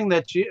anything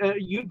that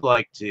you'd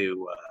like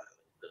to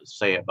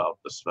say about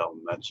this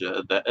film that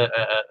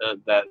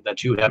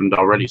you haven't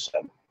already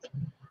said?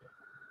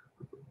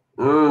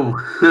 Oh,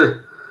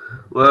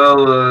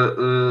 Well,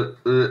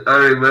 I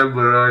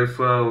remember I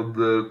found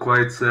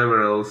quite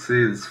several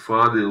scenes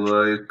funny,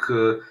 like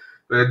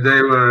when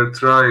they were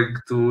trying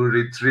to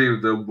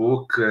retrieve the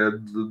book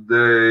and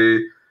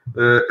they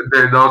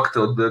knocked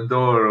on the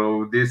door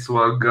of this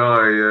one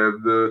guy,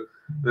 and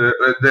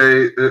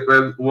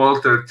when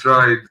Walter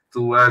tried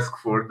to ask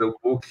for the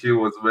book, he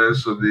was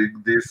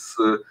mentioning this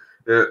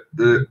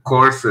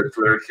corset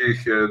where he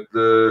had.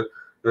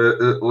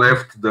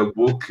 Left the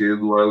book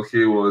in while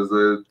he was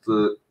at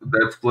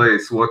that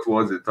place. What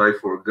was it? I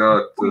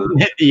forgot.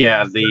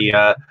 Yeah,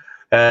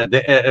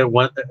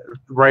 one,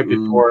 right Uh,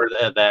 before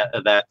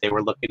that they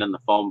were looking in the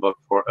phone book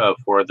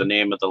for the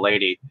name of the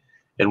lady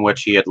in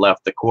which he had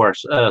left the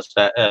course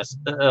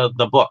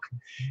the book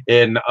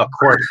in a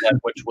course that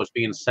which was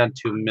being sent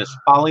to Miss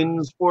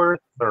Follingsworth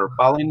or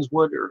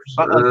Follingswood or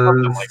uh,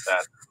 something like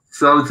that.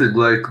 Something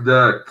like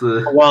that.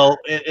 Well,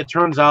 it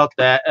turns out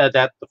that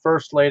the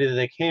first lady that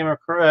they came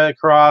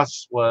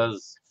across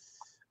was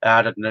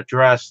at an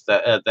address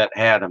that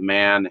had a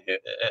man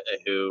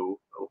who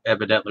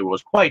evidently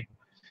was quite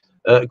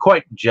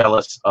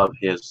jealous of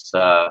his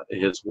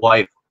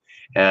wife,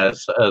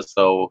 as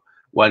though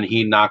when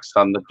he knocks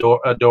on the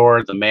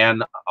door, the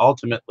man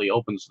ultimately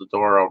opens the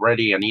door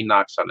already, and he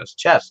knocks on his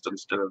chest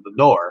instead of the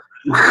door,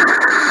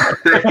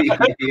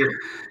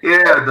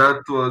 Yeah,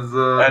 that was.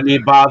 and he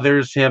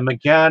bothers him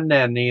again,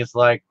 and he's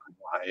like,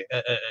 "Why,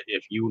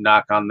 if you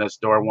knock on this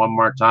door one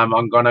more time,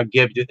 I'm gonna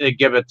give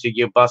it to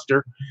you,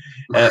 Buster."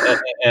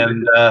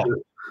 And uh,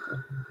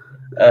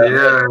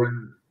 Yeah,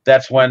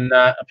 that's when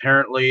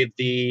apparently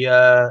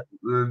the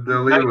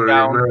delivery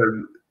nightgown,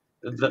 man.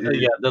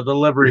 the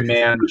delivery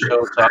man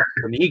shows up,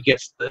 and he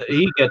gets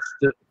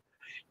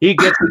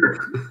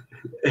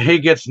he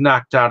gets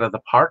knocked out of the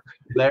park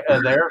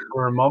there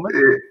for a moment.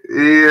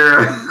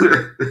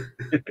 Yeah.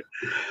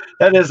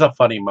 That is a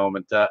funny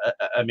moment.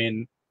 I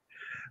mean,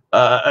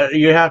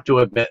 you have to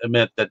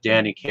admit that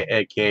Danny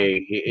Kaye,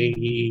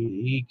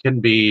 he can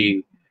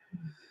be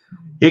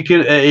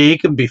he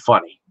can be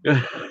funny.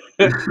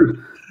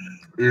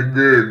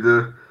 Indeed.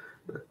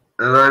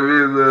 And I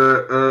mean,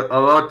 a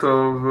lot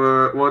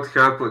of what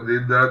happened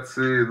in that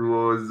scene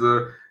was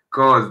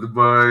caused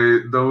by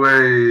the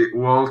way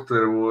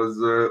Walter was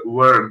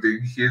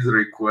wording his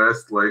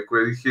request. Like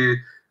when he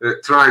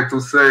tried to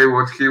say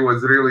what he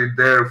was really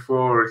there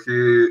for,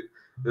 he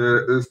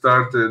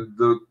started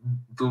to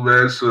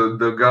mention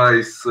the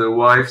guy's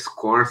wife's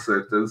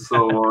corset and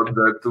so on.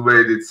 That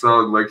made it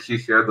sound like he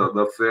had an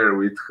affair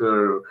with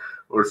her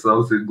or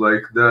something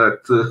like that.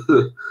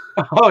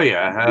 Oh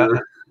yeah,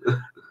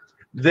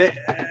 There,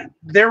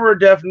 there were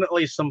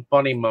definitely some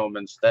funny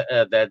moments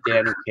that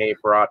Danny Kaye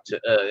brought to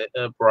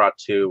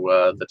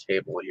the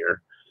table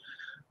here.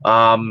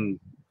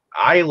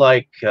 I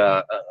like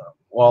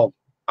well,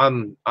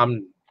 I'm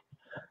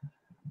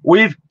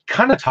we've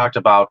kind of talked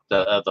about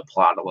the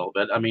plot a little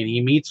bit. I mean, he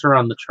meets her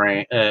on the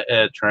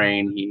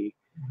train.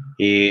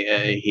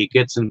 He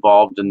gets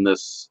involved in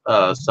this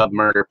sub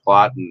murder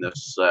plot and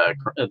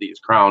these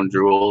crown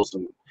jewels,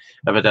 and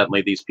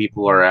evidently these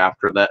people are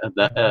after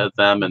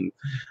them. And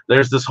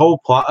there's this whole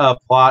plot,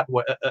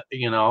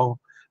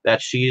 that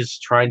she's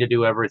trying to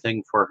do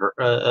everything for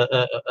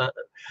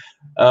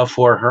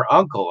her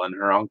uncle, and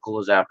her uncle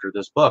is after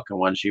this book. And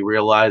when she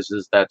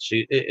realizes that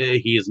he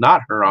is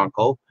not her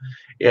uncle,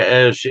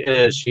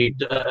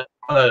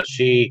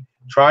 she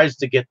tries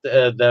to get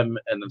them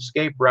an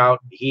escape route.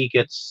 He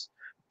gets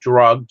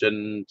drugged,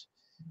 and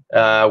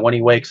when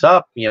he wakes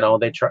up,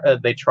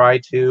 they try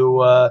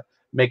to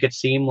make it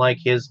seem like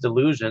uh,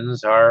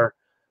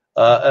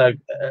 uh,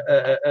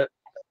 uh, uh,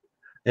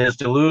 his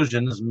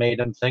delusions made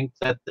him think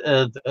that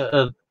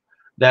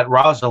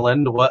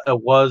Rosalind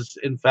was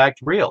in fact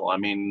real. I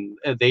mean,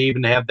 they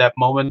even had that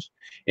moment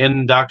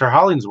in Dr.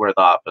 Hollingsworth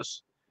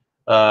office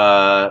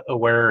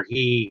where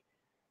he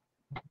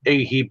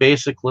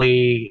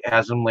basically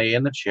has him lay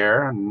in the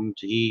chair, and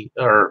he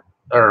or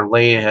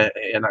lay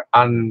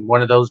on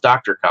one of those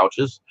doctor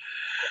couches.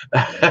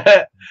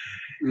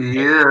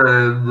 Yeah,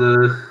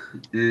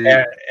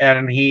 and,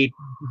 and he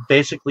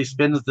basically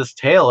spins this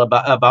tale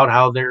about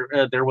how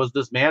there was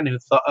this man who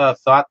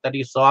thought that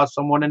he saw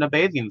someone in a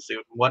bathing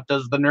suit. What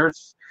does the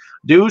nurse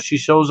do? She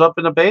shows up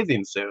in a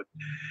bathing suit.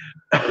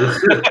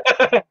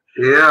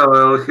 yeah.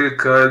 Well, he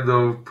kind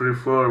of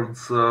performed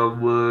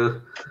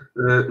some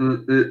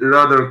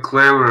rather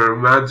clever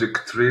magic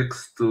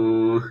tricks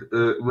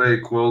to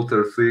make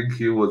Walter think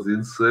he was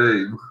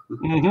insane.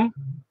 Hmm.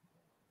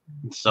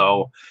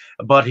 So,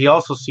 but he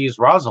also sees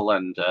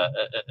Rosalind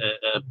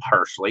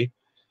partially.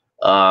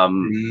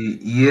 Um,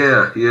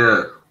 Yeah,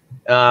 yeah.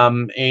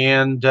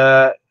 and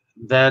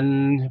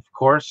then, of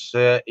course,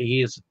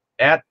 he's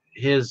at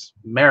his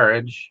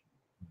marriage.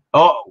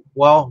 Oh,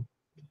 well,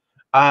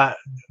 uh,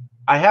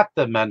 I have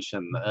to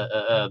mention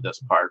this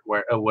part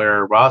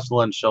where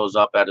Rosalind shows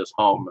up at his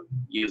home and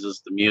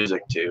uses the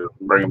music to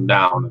bring him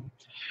down.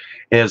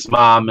 His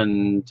mom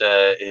and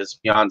his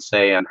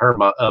fiance and her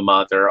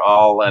mother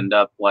all end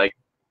up like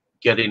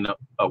getting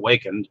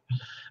awakened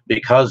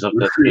because of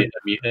this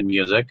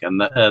music,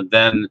 and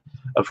then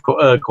of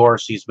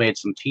course he's made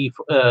some tea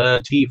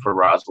for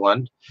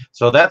Rosalind,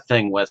 so that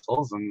thing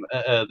whistles, and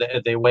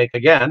they wake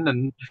again,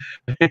 and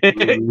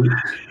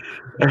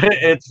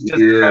it's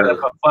just kind of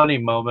Yeah. a funny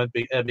moment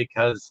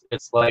because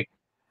it's like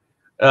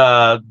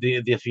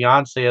the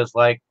fiance is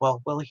like,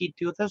 well, will he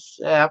do this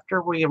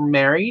after we are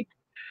married?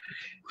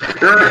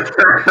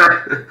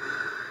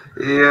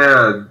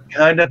 Yeah.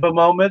 Kind of a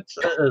moment.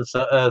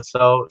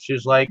 So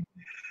she's like,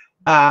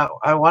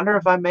 I wonder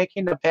if I'm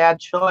making a bad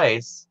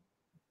choice.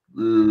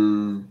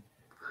 Uh,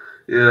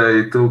 yeah,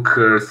 it took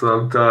her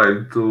some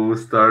time to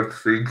start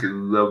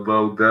thinking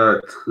about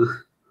that.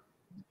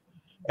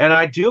 And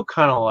I do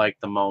kind of like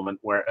the moment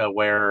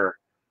where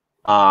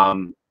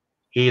um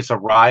he's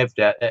arrived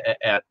at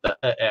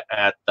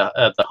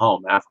the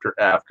home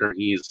after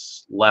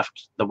he's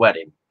left the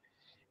wedding,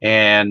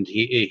 and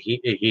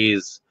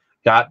he's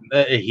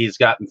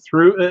gotten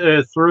through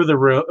the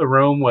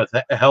room with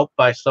help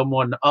by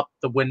someone up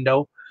the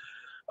window,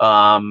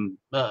 um,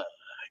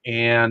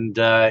 and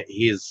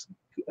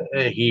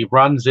he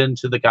runs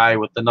into the guy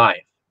with the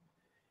knife,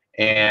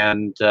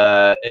 and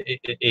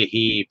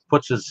he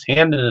puts his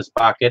hand in his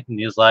pocket, and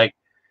he's like,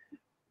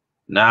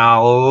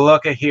 "Now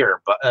look at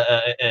here,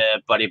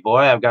 buddy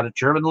boy, I've got a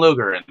German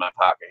Luger in my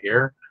pocket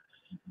here."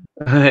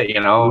 You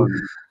know,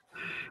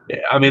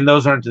 I mean,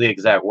 those aren't the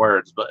exact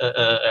words, but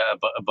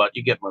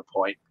you get my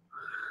point.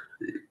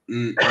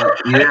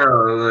 Yeah,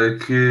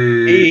 like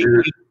He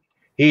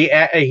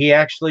he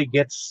actually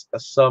gets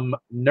some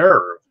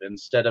nerve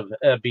instead of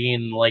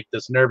being like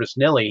this nervous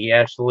Nilly. He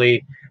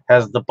actually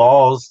has the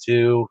balls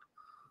to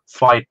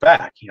fight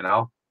back. You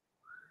know,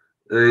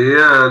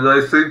 yeah, and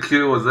I think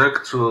he was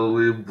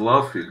actually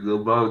bluffing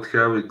about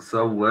having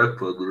some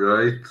weapon,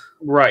 right?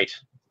 right?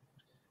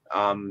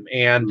 And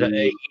Mm.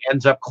 he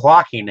ends up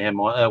clocking him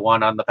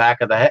one on the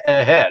back of the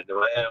head,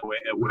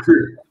 which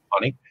is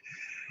funny.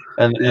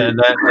 And then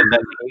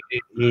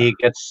he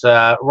gets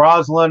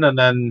Rosalind, and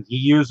then he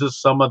uses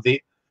some of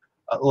the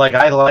like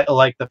I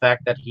like the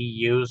fact that he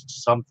used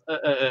some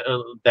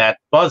that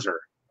buzzer.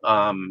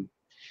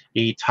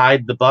 He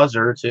tied the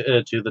buzzer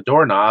to the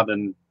doorknob,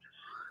 and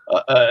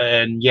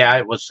yeah,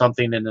 it was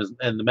something in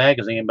the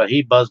magazine, but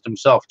he buzzed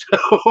himself too.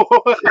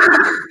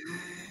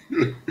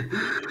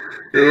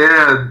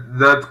 Yeah,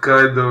 that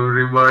kind of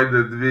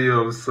reminded me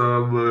of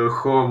some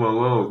Home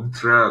Alone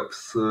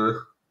traps.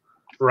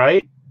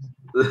 Right?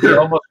 You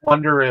almost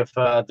wonder if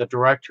the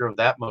director of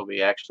that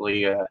movie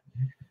actually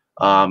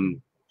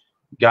um,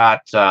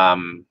 got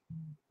that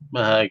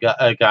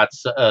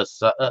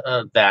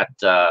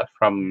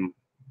from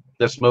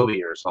this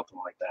movie or something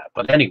like that.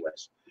 But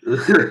anyways,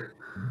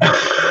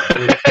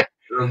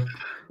 Um,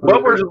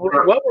 what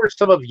were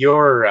some of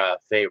your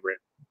favorite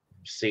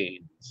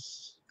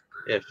scenes?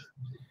 If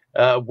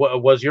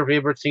was your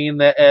favorite scene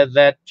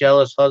that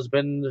jealous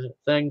husband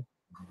thing?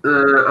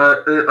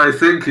 I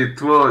think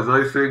it was.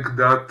 I think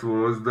that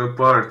was the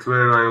part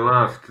where I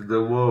laughed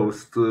the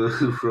most,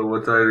 from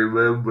what I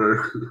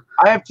remember.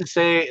 I have to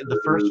say,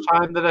 the first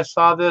time that I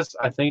saw this,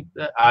 I think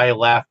that I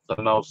laughed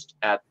the most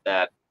at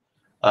that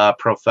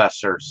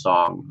professor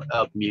song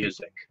of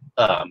music,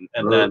 and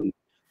Uh, then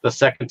the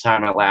second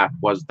time I laughed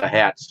was the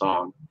Hat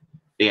song,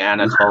 the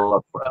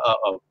Anatole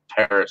of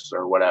Paris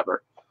or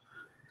whatever.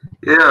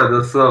 yeah,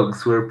 the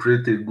songs were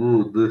pretty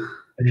good.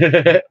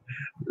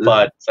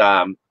 But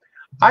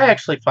I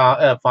actually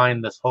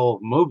find this whole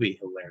movie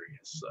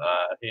hilarious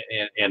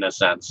in a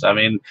sense. I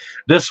mean,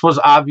 this was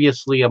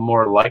obviously a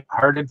more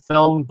lighthearted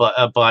film,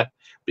 but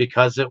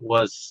because it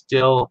was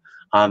still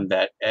on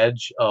that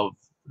edge of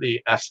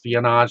the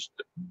espionage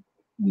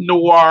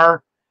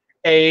noir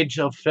age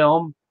of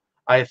film,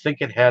 I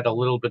think it had a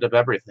little bit of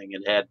everything.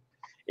 It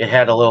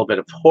had a little bit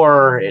of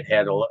horror. It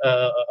had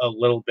a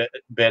little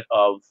bit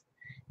of,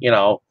 you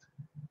know,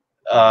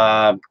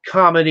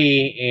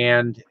 comedy,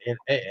 and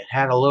it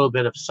had a little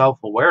bit of self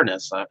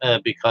awareness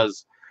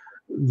because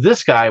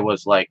this guy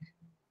was like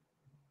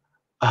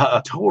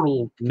a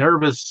total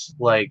nervous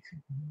like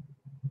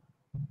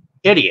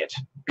idiot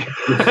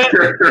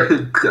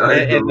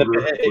Kind of.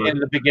 in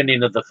the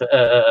beginning of the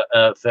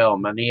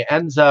film, and he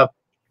ends up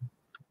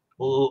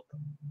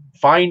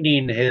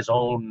finding his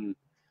own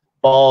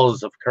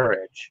balls of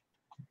courage,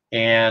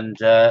 and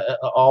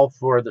all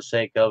for the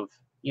sake of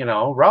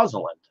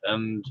Rosalind,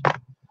 and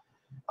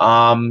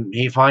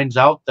he finds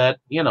out that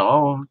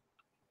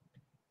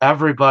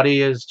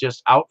everybody is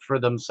just out for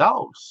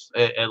themselves,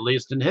 at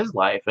least in his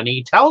life, and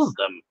he tells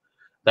them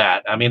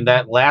that. I mean,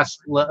 that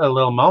last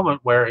little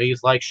moment where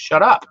he's like,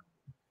 "Shut up."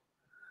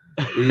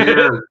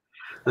 Yeah.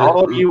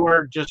 All of you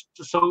are just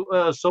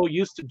so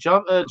used to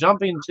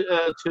jumping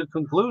to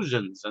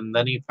conclusions, and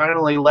then he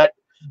finally let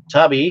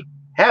Tubby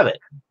have it.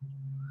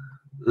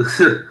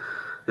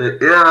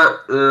 Yeah,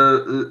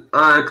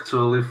 I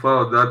actually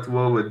found that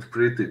moment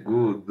pretty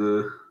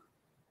good.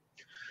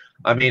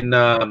 I mean,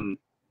 I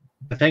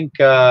think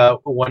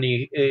when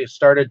he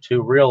started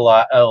to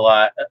realize,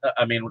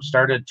 I mean,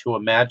 started to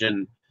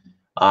imagine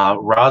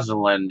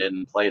Rosalind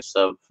in place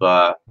of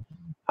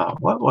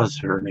What was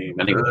her name,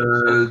 anyways?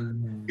 Uh,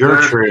 Gertrude.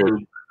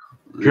 Gertrude.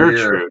 Yeah.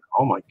 Gertrude.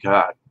 Oh my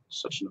God,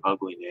 such an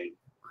ugly name.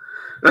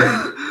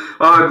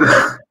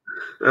 Oh,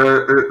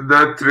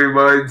 that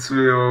reminds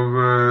me of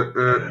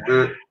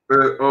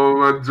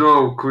a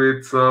joke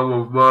with some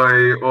of my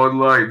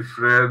online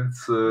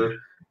friends.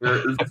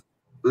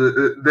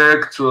 They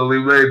actually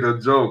made a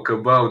joke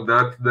about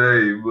that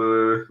name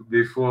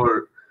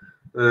before.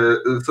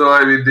 So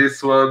I'm in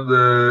this one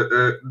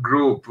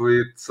group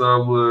with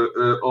some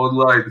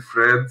online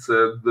friends,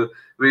 and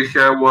we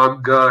have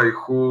one guy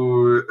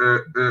who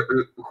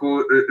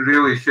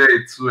really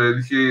hates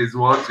when he is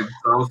watching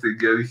something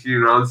and he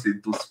runs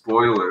into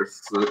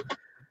spoilers.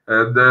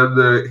 And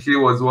then he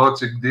was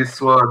watching this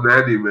one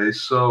anime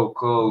show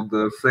called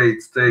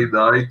Fate Stay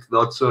Night.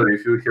 Not sure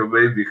if you have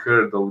maybe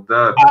heard of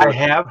that. I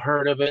have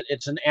heard of it.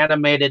 It's an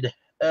animated.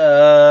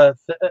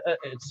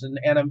 It's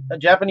a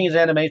Japanese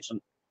animation.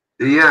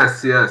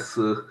 Yes, yes.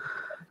 In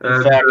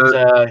And fact,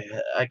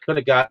 I could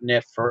have gotten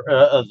it for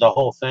the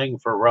whole thing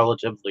for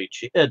relatively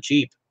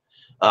cheap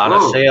on a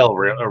oh, sale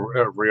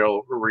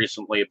real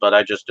recently, but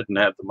I just didn't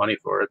have the money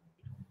for it.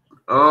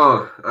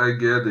 oh, I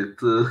get it.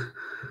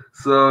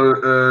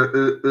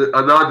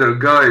 Another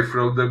guy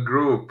from the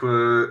group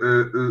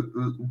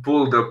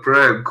pulled a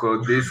prank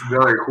on this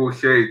guy who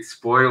hates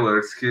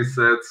spoilers. He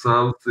said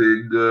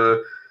something.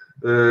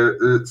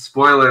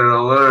 Spoiler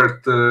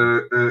alert: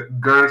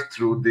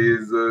 Gertrude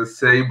is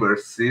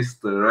Saber's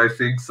sister. I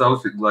think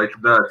something like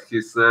that.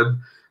 He said,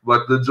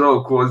 but the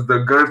joke was the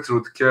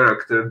Gertrude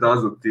character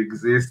doesn't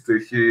exist.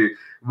 He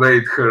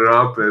made her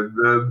up, and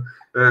then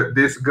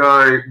this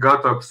guy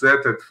got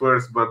upset at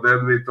first, but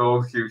then we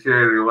told him, "Hey,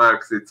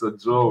 relax, it's a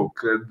joke."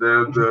 And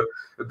then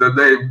the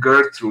name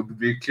Gertrude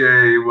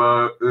became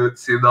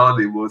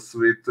synonymous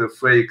with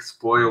fake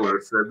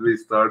spoilers, and we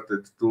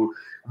started to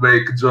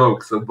make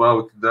jokes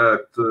about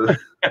that.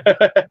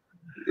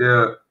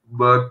 Yeah,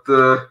 but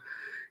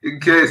in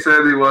case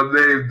anyone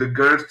named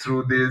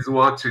Gertrude is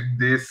watching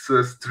this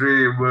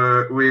stream,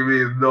 we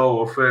mean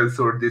no offense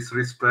or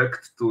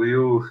disrespect to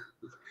you.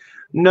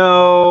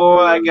 No,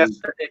 I guess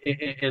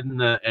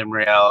in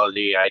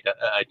reality, I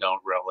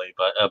don't really,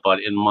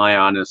 but in my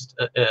honest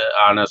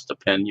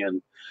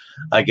opinion,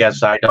 I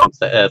guess I don't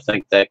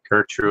think that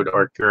Gertrude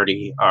or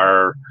Gertie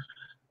are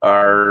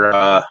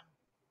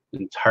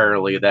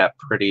entirely that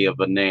pretty of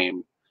a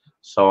name.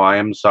 So I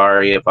am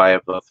sorry if I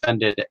have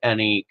offended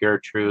any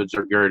Gertrudes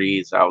or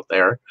Gerties out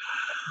there,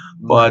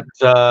 but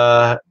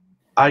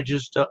I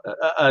just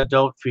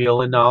don't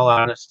feel, in all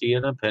honesty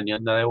and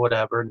opinion, that I would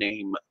ever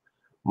name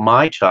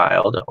my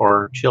child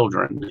or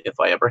children, if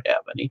I ever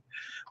have any,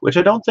 which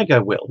I don't think I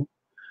will.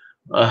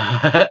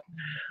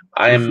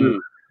 I'm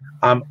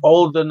I'm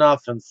old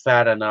enough and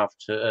fat enough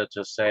to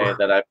say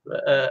that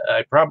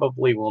I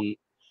probably will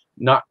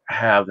not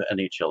have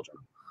any children.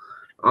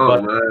 Oh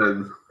But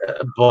man.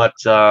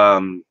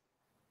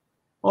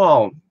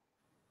 well,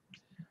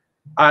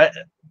 I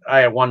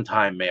I at one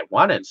time may have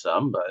wanted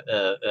some,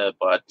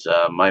 but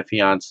my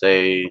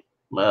fiance,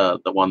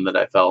 the one that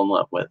I fell in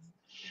love with,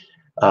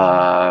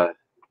 uh,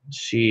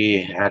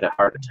 she had a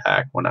heart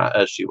attack when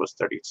she was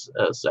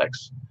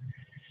 36,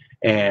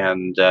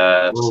 and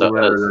Oh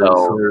man, I'm so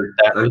sorry.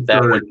 I'm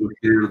that sorry would, to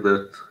hear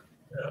that.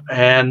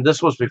 and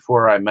this was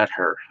before I met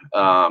her.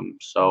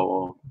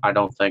 So I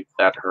don't think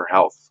that her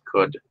health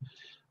could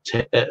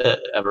t-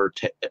 ever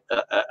t-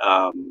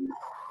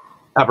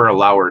 ever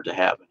allow her to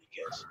have any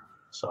kids.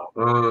 So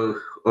Oh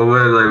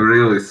man, I'm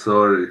really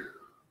sorry.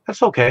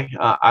 that's okay.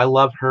 I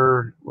love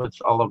her with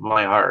all of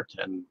my heart,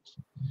 and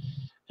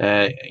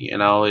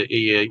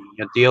you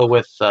deal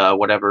with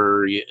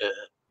whatever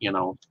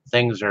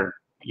things are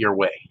your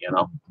way.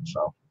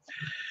 So,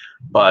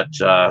 but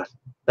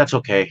that's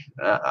okay.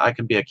 I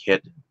can be a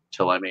kid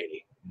till I'm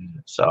 80.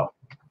 So,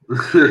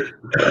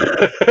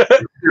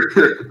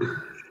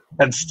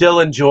 and still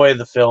enjoy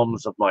the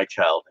films of my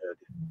childhood,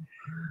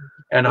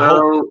 and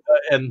Well,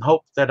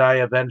 hope that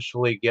I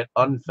eventually get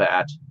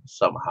unfat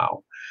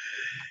somehow,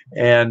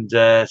 and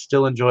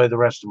still enjoy the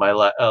rest of my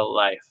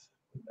life,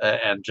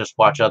 and just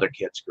watch other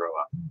kids grow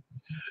up.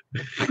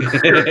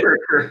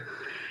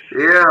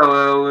 yeah,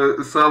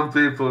 well, some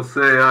people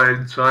say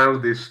I'm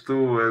childish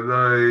too, and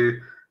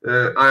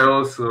I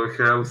also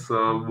have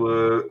some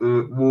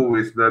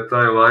movies that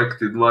I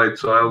liked in my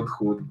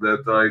childhood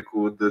that I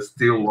could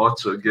still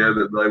watch again,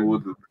 and I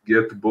wouldn't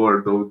get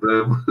bored of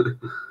them.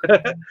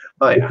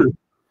 Oh yeah.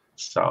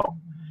 So,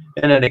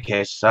 in any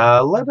case,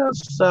 let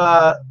us.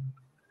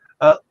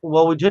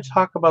 Well, we did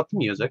talk about the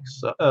music,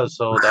 so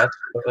that's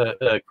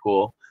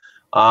cool.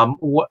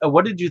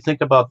 What did you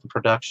think about the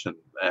production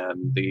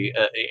and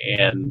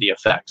the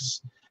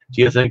effects?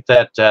 Do you think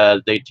that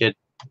they did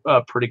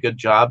a pretty good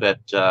job at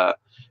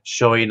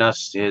showing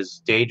us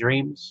his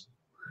daydreams?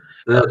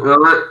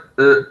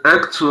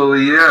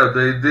 Actually, yeah,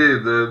 they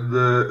did.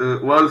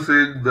 And one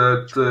thing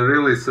that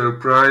really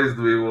surprised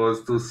me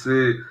was to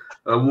see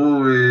a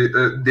movie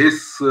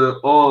this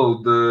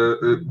old,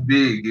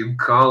 big in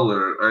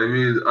color. I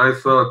mean, I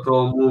thought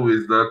all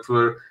movies that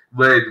were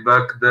made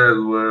back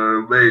then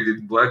were made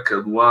in black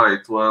and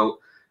white, while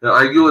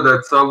I knew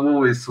that some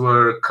movies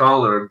were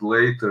colored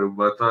later,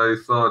 but I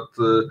thought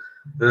the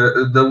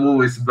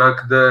movies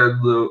back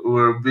then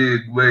were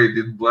being made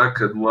in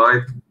black and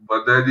white.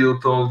 But then you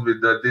told me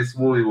that this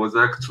movie was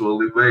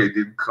actually made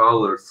in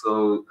color,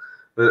 so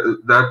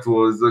that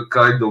was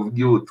kind of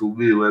new to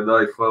me when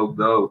I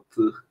found out.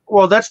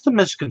 Well, that's the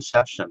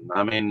misconception.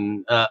 I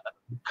mean,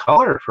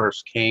 color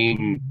first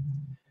came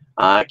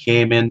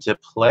into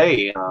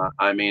play.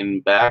 I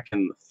mean, back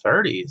in the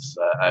 30s,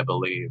 I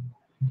believe,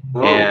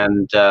 Oh,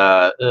 and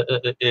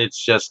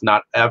it's just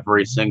not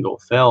every single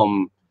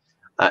film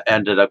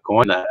ended up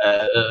going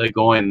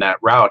that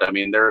route. I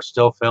mean, there are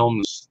still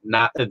films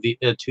not to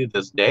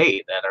this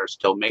day that are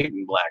still made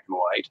in black and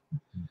white,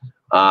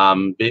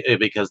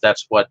 because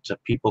that's what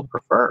people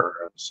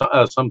prefer. So,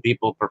 some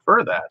people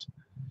prefer that.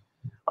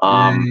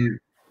 Um,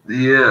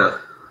 yeah.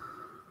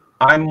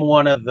 I'm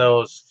one of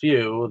those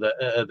few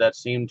that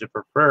seem to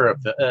prefer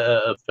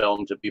a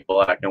film to be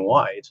black and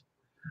white.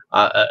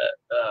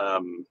 I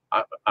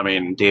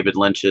mean, David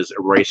Lynch's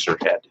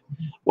Eraserhead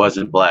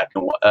wasn't black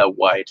and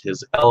white.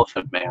 His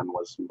Elephant Man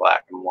was in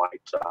black and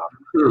white.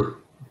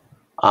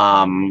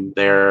 Huh.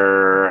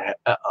 There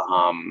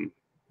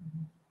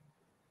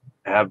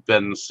have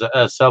been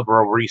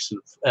several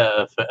recent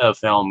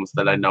films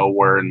that I know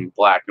were in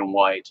black and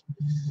white.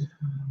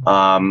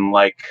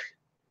 Like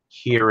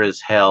Here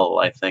Is Hell,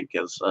 I think,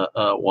 is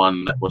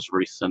one that was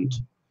recent,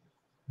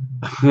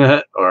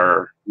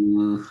 or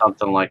Mm,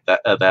 something like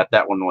that.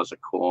 That one was a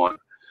cool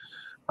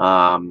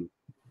one.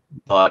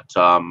 But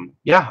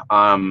yeah,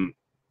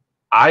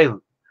 I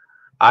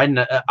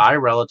I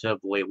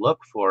relatively look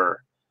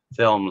for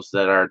films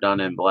that are done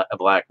in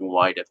black and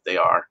white if they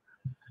are,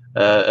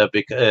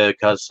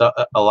 because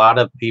a lot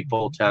of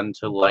people tend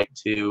to like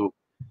to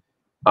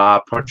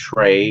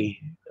portray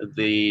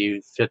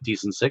the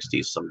 50s and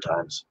 60s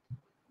sometimes.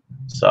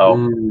 So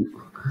mm.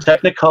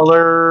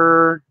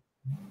 Technicolor,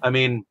 I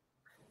mean,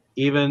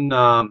 even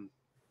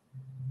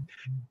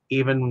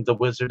even The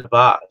Wizard of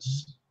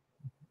Oz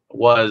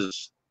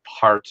was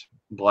part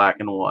black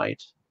and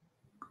white,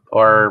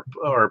 or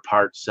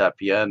part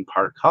sepia and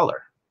part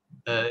color.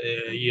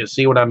 You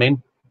see what I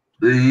mean?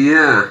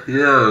 Yeah,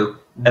 yeah,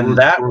 And good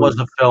that was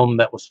point. a film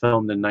that was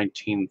filmed in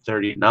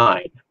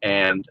 1939.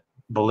 And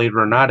believe it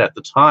or not, at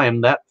the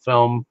time, that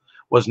film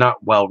was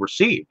not well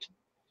received.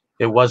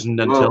 It wasn't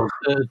Oh,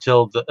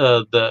 until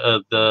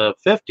the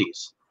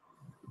 50s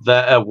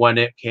that when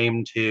it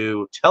came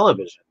to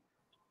television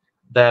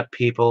that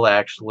people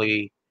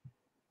actually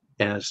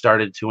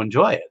started to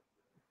enjoy it.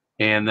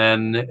 And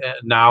then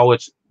now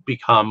it's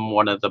become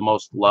one of the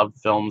most loved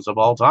films of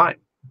all time.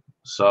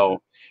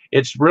 So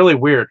it's really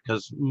weird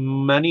because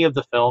many of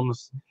the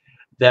films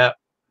that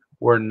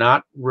were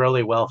not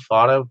really well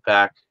thought of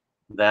back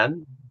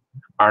then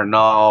are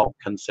now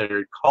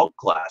considered cult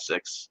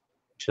classics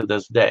to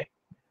this day.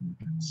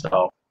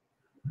 So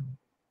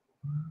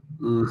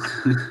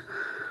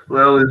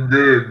well,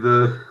 indeed,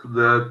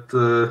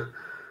 that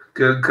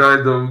can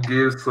kind of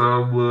give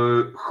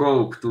some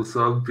hope to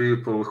some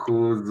people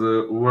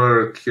whose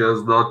work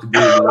has not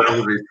been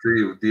well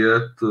received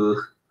yet.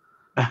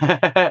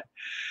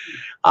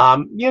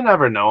 you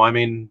never know. I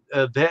mean,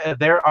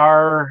 there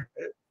are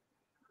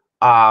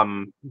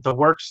the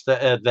works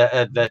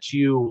that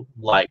you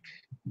like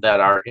that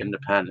are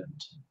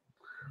independent.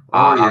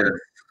 Oh, yeah. Um,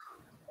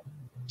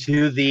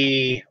 to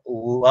the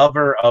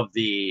lover of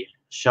the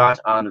shot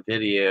on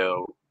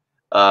video,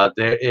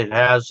 there it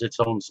has its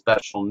own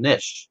special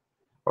niche,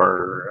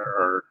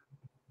 or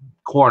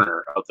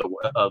corner of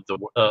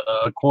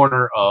the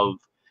corner of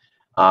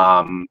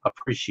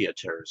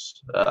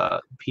appreciators,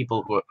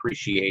 people who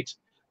appreciate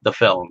the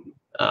film,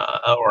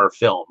 or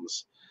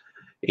films,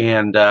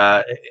 and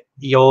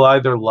you'll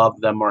either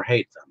love them or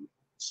hate them.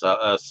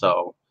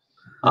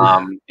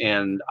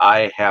 And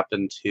I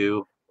happen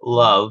to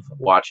love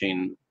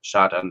watching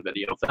shot on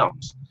video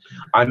films.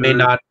 I may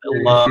not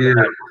love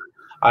Here.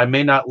 I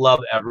may not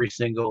love every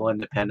single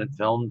independent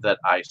film that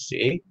I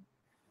see.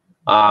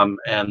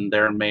 And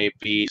there may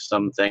be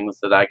some things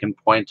that I can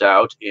point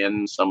out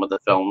in some of the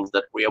films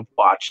that we have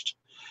watched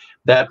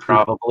that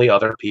probably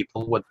other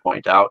people would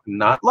point out and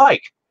not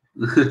like.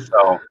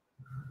 So,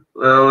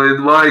 Well, in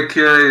my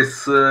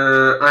case,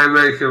 I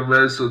may have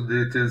mentioned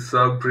it in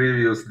some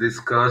previous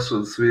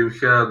discussions we've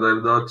had.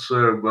 I'm not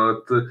sure,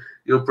 but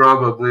you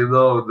probably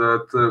know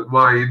that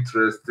my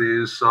interest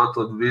in shot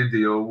on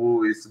video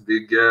movies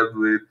began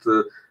with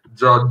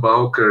John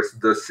Bowker's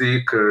The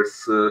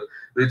Seekers,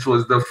 which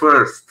was the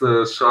first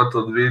shot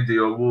on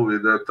video movie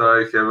that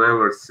I have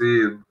ever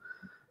seen.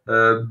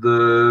 And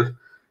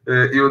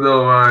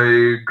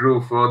I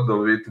grew fond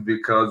of it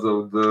because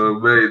of the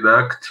main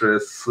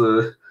actress.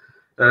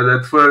 And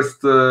at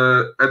first,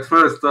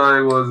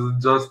 I was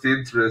just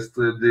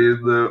interested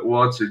in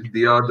watching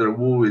the other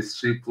movies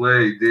she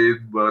played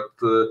in. But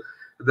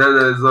then,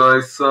 as I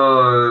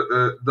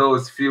saw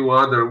those few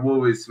other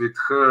movies with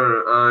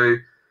her, I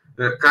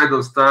kind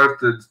of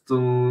started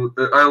to.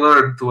 I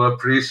learned to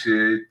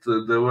appreciate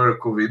the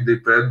work of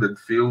independent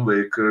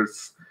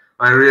filmmakers.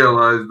 I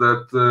realized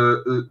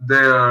that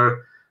they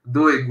are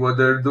doing what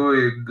they're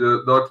doing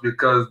not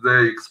because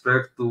they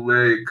expect to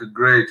make a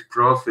great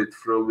profit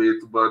from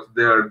it, but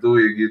they are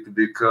doing it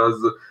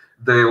because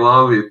they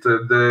love it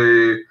and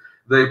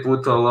they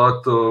put a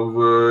lot of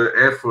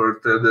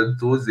effort and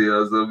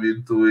enthusiasm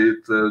into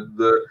it, and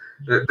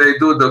they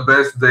do the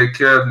best they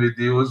can with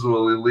the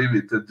usually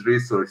limited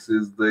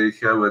resources they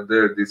have at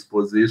their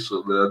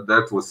disposition, and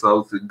that was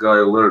something I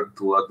learned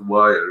to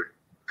admire.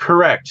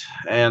 Correct,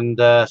 and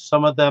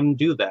some of them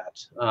do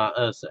that,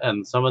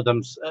 and some of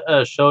them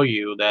show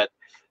you that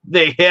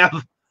they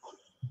have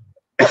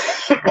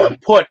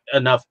put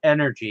enough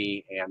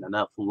energy and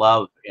enough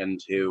love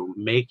into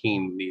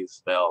making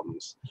these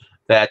films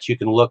that you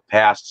can look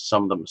past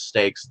some of the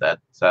mistakes that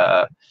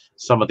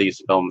some of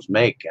these films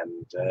make,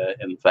 and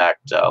in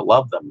fact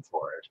love them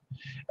for it.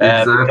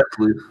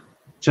 Exactly.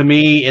 To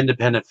me,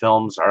 independent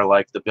films are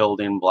like the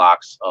building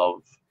blocks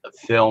of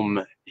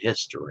film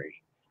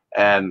history,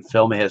 and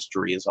film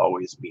history is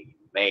always being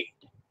made.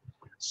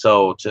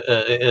 So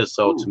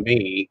to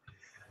me,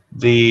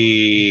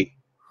 the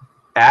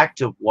act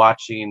of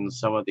watching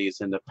some of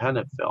these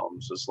independent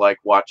films is like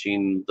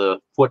watching the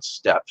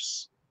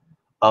footsteps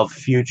of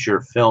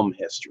future film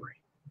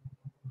history.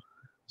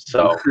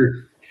 So,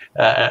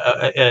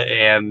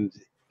 and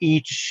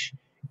each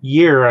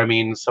year, I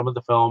mean, some of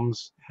the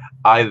films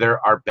either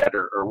are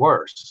better or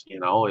worse. You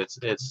know, it's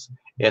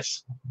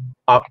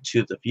up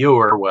to the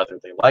viewer whether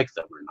they like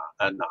them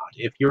or not.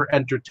 If you're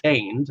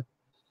entertained,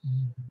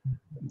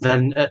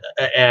 then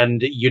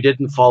and you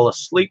didn't fall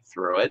asleep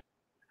through it,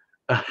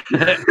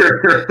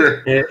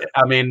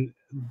 I mean,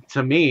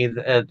 to me,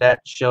 that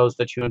shows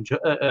that you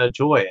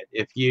enjoy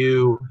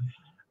it.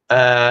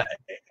 Uh,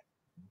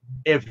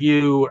 if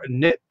you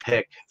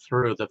nitpick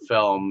through the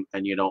film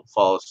and you don't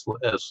fall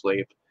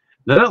asleep,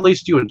 then at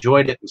least you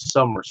enjoyed it in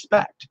some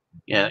respect.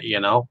 Yeah, you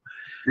know.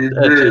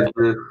 Indeed.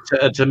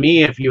 To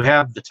me, if you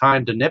have the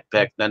time to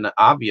nitpick, then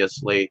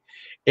obviously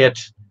it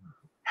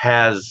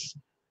has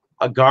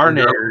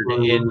garnered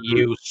in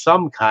you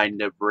some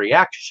kind of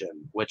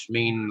reaction, which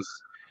means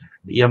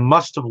you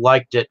must have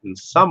liked it in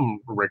some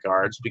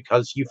regards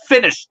because you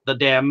finished the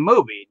damn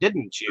movie,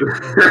 didn't you?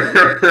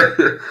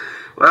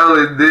 Well,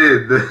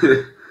 indeed.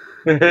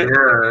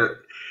 Yeah.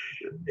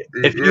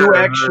 If you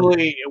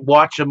actually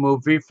watch a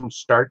movie from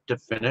start to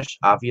finish,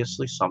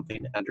 obviously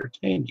something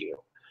entertained you.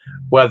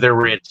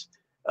 Whether it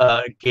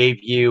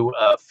gave you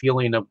a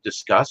feeling of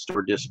disgust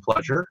or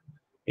displeasure,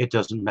 it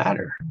doesn't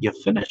matter. You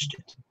finished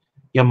it.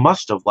 You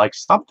must have liked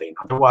something.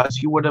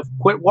 Otherwise, you would have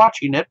quit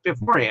watching it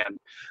beforehand.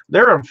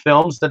 There are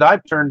films that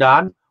I've turned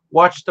on,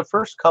 watched the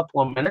first couple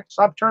of minutes,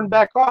 I've turned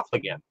back off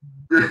again.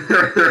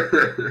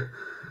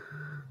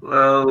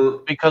 Well,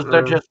 because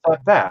they're just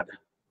that bad.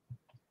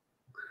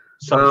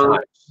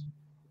 Sometimes.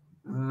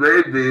 Well,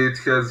 maybe it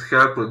has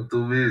happened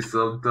to me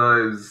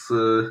sometimes.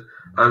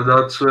 I'm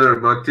not sure,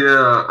 but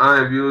yeah,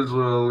 I'm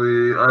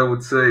usually, I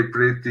would say,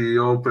 pretty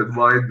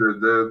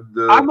open-minded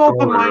and I'm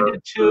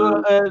open-minded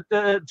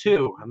tolerant.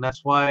 too, and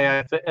that's why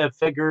I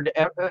figured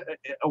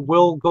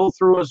we'll go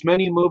through as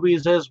many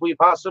movies as we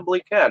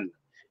possibly can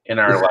in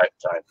our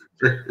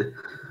lifetime,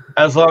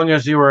 as long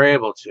as you were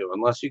able to,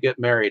 unless you get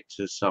married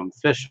to some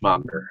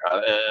fishmonger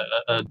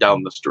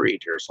down the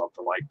street or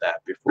something like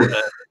that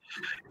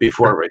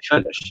before we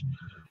finish.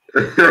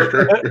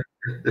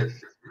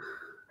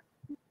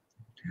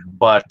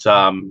 But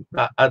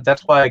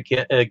that's why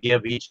I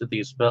give each of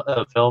these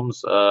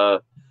films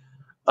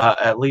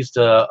at least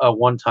a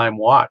one-time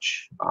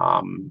watch,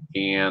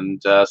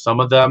 and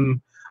some of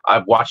them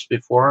I've watched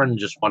before and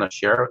just want to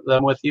share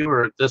them with you.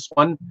 Or this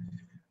one,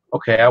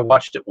 okay, I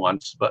watched it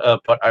once,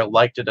 but I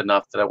liked it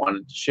enough that I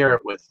wanted to share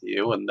it with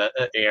you, and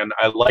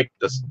I liked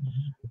this.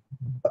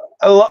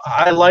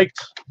 I liked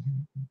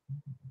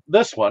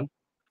this one.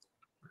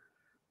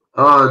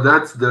 Oh,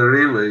 that's the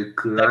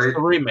remake, right? That's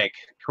the remake,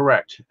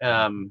 correct.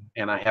 And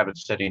I have it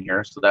sitting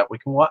here so that we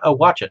can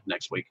watch it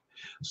next week.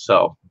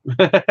 So.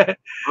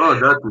 Oh,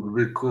 that would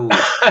be cool.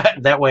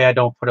 That way I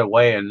don't put it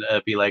away and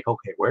be like,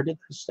 okay, where did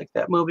they stick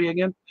that movie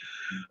again?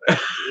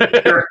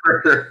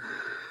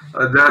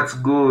 That's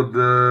good.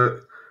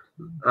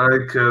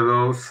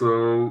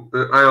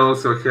 I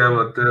also have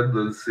a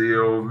tendency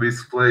of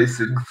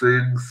misplacing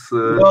things.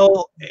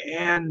 Well,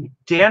 and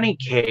Danny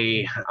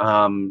Kaye,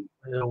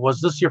 was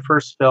this your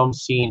first film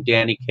seeing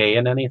Danny Kaye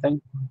in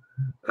anything?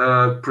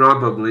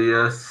 Probably,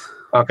 yes.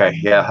 Okay,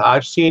 yeah,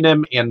 I've seen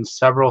him in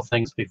several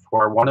things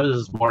before. One of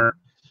his more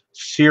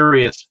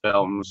serious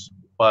films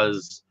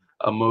was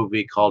a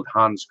movie called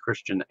Hans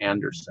Christian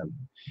Andersen,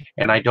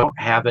 and I don't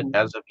have it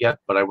as of yet,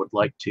 but I would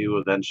like to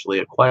eventually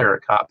acquire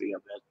a copy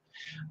of it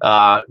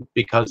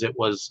because it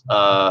was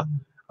a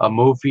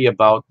movie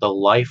about the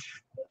life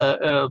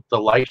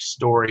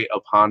story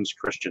of Hans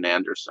Christian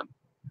Andersen.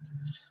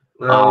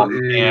 Well,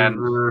 and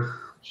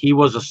he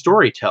was a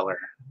storyteller,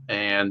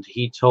 and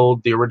he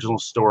told the original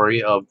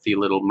story of The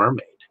Little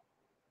Mermaid.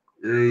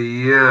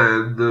 Yeah,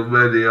 and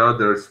many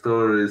other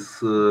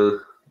stories.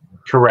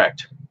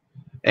 Correct.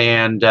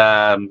 And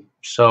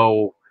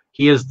so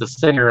he is the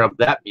singer of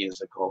that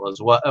musical as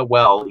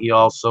well. He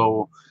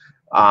also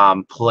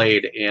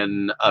played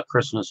in a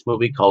Christmas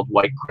movie called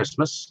White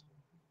Christmas.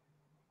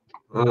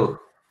 Oh,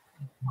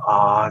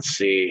 Let's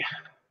see.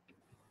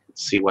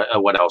 Let's see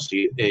what else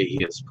he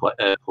has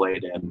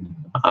played in.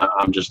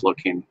 I'm just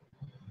looking.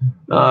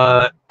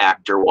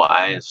 Actor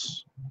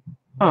wise,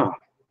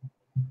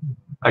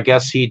 I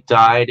guess he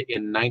died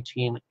in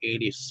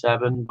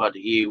 1987, but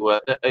he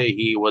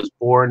was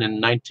born in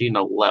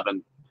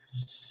 1911,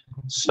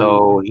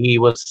 so he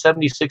was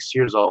 76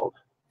 years old.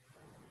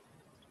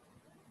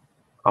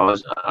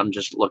 I'm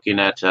just looking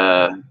at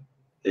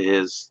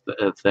his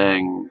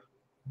thing.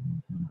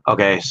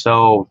 Okay,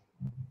 so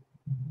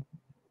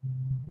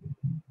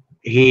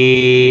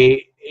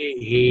he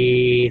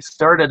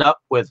started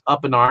up with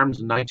Up in Arms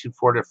in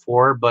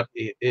 1944, but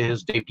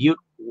his debut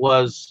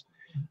was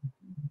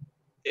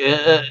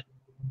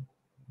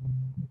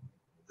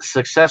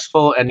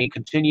successful, and he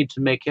continued to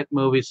make hit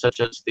movies such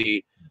as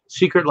The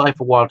Secret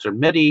Life of Walter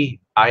Mitty.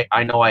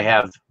 I know I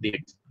have The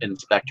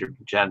Inspector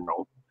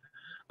General,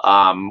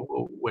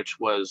 which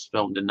was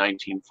filmed in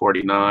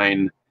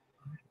 1949.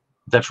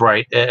 That's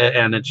right,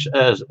 and it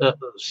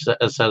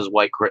says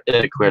White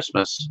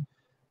Christmas.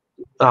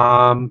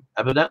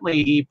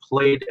 Evidently, he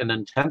played an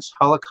intense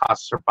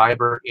Holocaust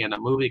survivor in a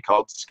movie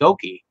called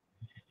Skokie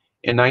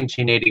in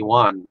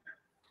 1981.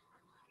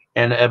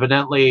 And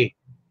evidently,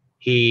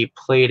 he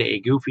played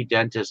a goofy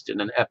dentist in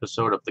an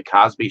episode of The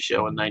Cosby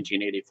Show in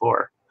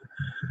 1984.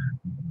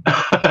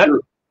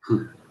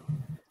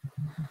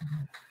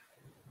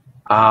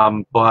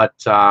 But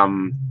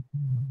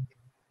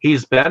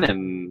he's been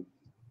in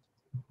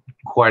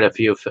quite a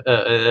few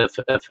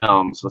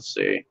films. Let's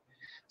see.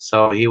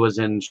 So he was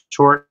in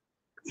short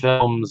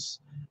films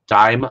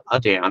Dime a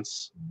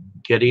Dance,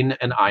 Getting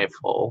an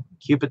Eyeful,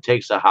 Cupid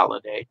Takes a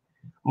Holiday,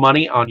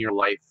 Money on Your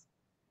Life,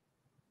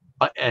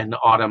 and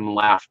Autumn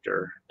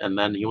Laughter. And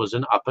then he was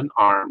in Up in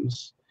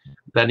Arms.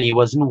 Then he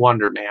was in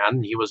Wonder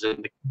Man. He was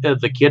in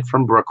the Kid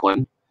from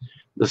Brooklyn,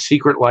 The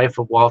Secret Life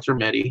of Walter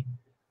Mitty,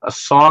 A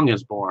Song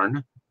is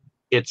Born,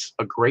 It's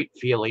a Great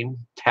Feeling,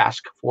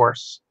 Task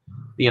Force,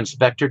 The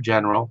Inspector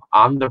General,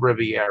 On the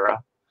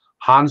Riviera,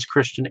 Hans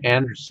Christian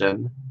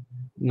Andersen,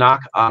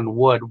 Knock on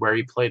Wood, where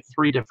he played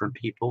 3 different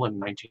people in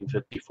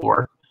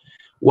 1954,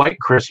 White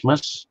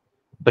Christmas,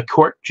 The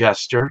Court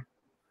Jester,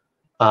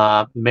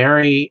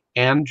 Mary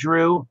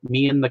Andrew,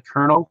 Me and the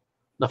Colonel,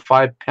 The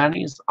 5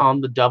 Pennies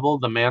on the Double,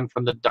 The Man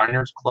from the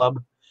Diners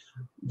Club,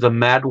 The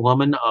Mad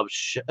Woman of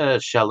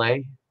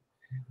Chalet.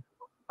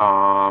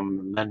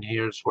 Then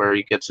here's where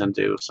he gets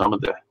into some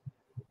of the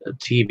a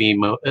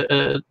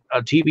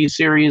TV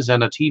series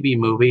and a TV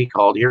movie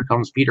called Here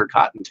Comes Peter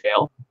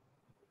Cottontail.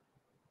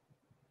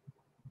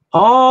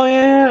 Oh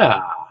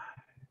yeah,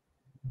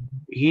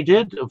 he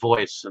did a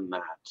voice in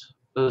that.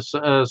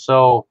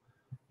 So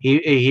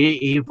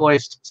he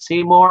voiced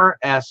Seymour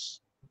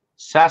S.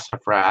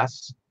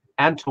 Sassafras,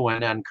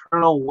 Antoine, and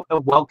Colonel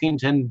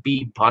Welkington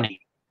B. Bunny.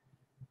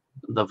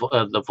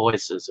 The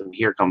voices, and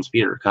Here Comes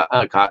Peter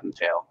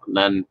Cottontail. And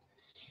then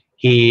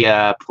he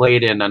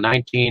played in a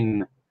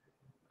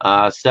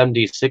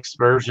 1976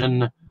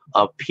 version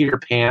of Peter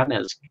Pan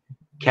as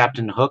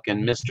Captain Hook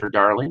and Mr.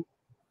 Darling.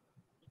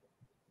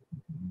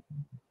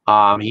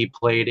 He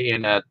played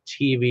in a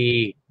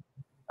TV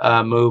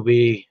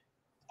movie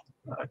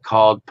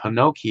called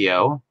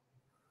Pinocchio,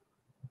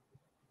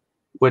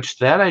 which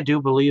that I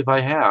do believe I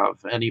have,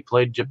 and he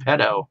played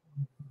Geppetto.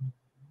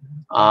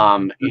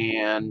 Who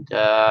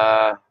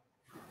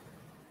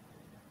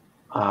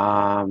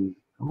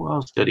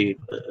else did he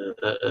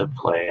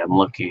play? I'm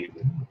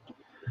looking.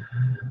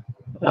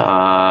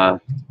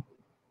 Let's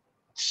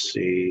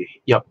see.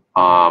 Yep.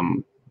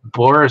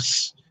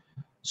 Boris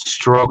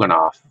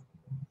Stroganoff.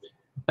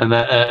 And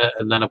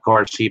then of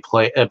course he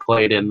played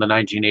in the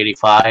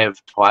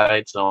 1985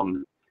 Twilight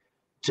Zone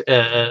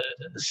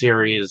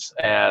series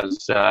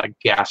as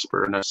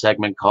Gasper in a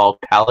segment called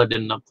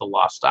Paladin of the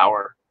Lost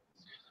Hour.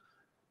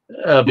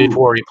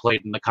 Before he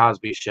played in the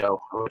Cosby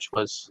Show, which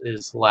was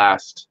his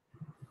last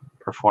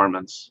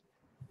performance.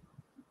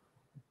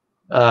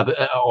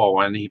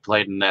 And he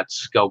played in that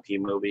Skokie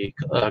movie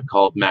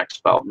called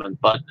Max Feldman.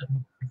 But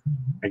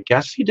I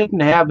guess he didn't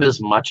have as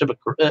much of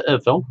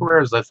a film career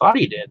as I thought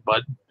he did.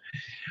 But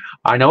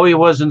I know he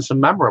was in some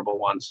memorable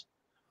ones.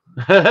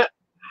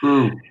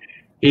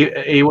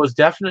 He was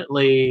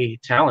definitely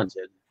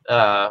talented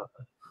and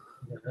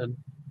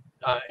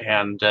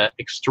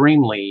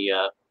extremely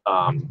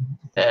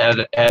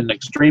had an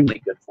extremely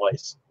good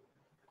voice.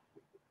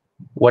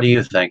 What do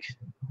you think?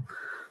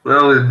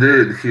 Well,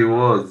 indeed, he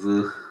was.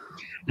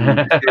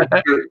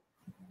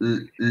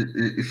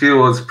 He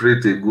was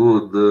pretty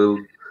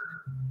good.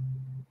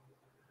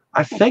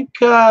 I think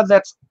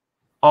that's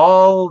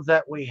all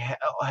that we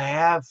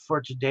have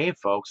for today,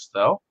 folks,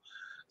 though.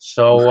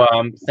 So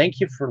thank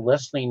you for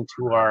listening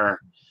to our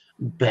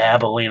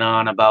babbling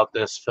on about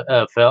this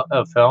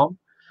film.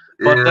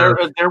 But Yeah.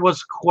 there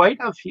was quite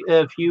a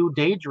few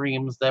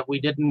daydreams that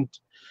we didn't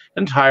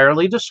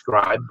entirely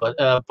describe, but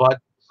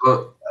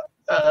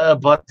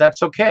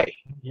that's okay.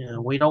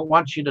 We don't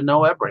want you to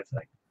know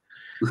everything.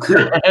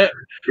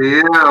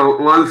 Yeah,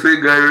 one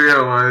thing I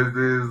realized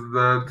is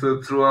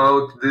that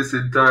throughout this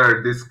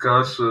entire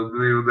discussion,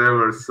 we've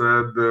never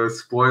said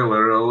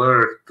spoiler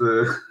alert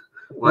like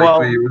we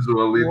Well,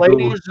 usually do.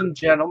 ladies and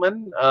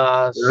gentlemen,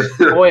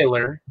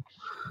 spoiler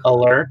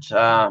alert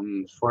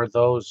for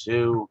those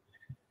who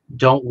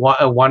don't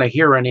want to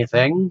hear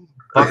anything.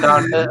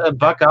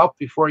 Buck out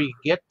before you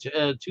get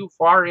too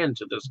far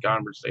into this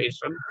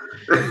conversation.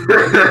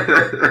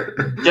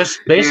 Just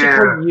basically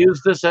Yeah,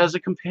 use this as a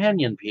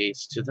companion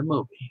piece to the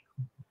movie.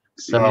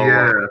 So,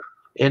 yeah,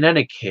 in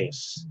any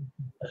case,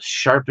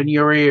 sharpen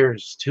your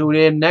ears. Tune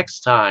in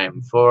next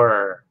time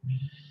for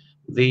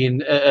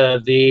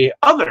the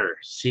other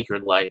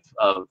secret life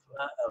of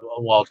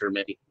Walter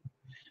Mitty.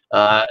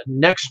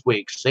 Next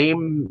week,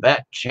 same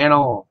bat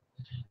channel,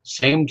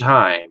 same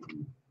time.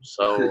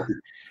 So,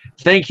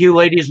 thank you,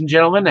 ladies and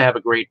gentlemen. Have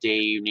a great day,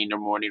 evening, or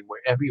morning,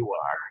 wherever you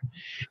are.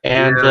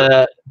 And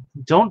yeah.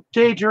 don't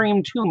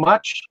daydream too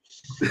much.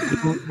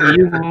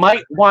 You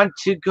might want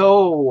to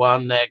go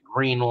on that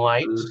green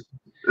light.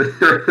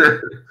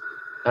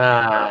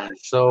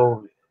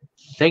 So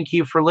thank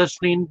you for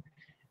listening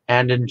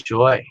and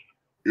enjoy.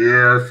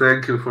 Yeah,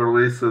 thank you for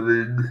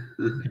listening.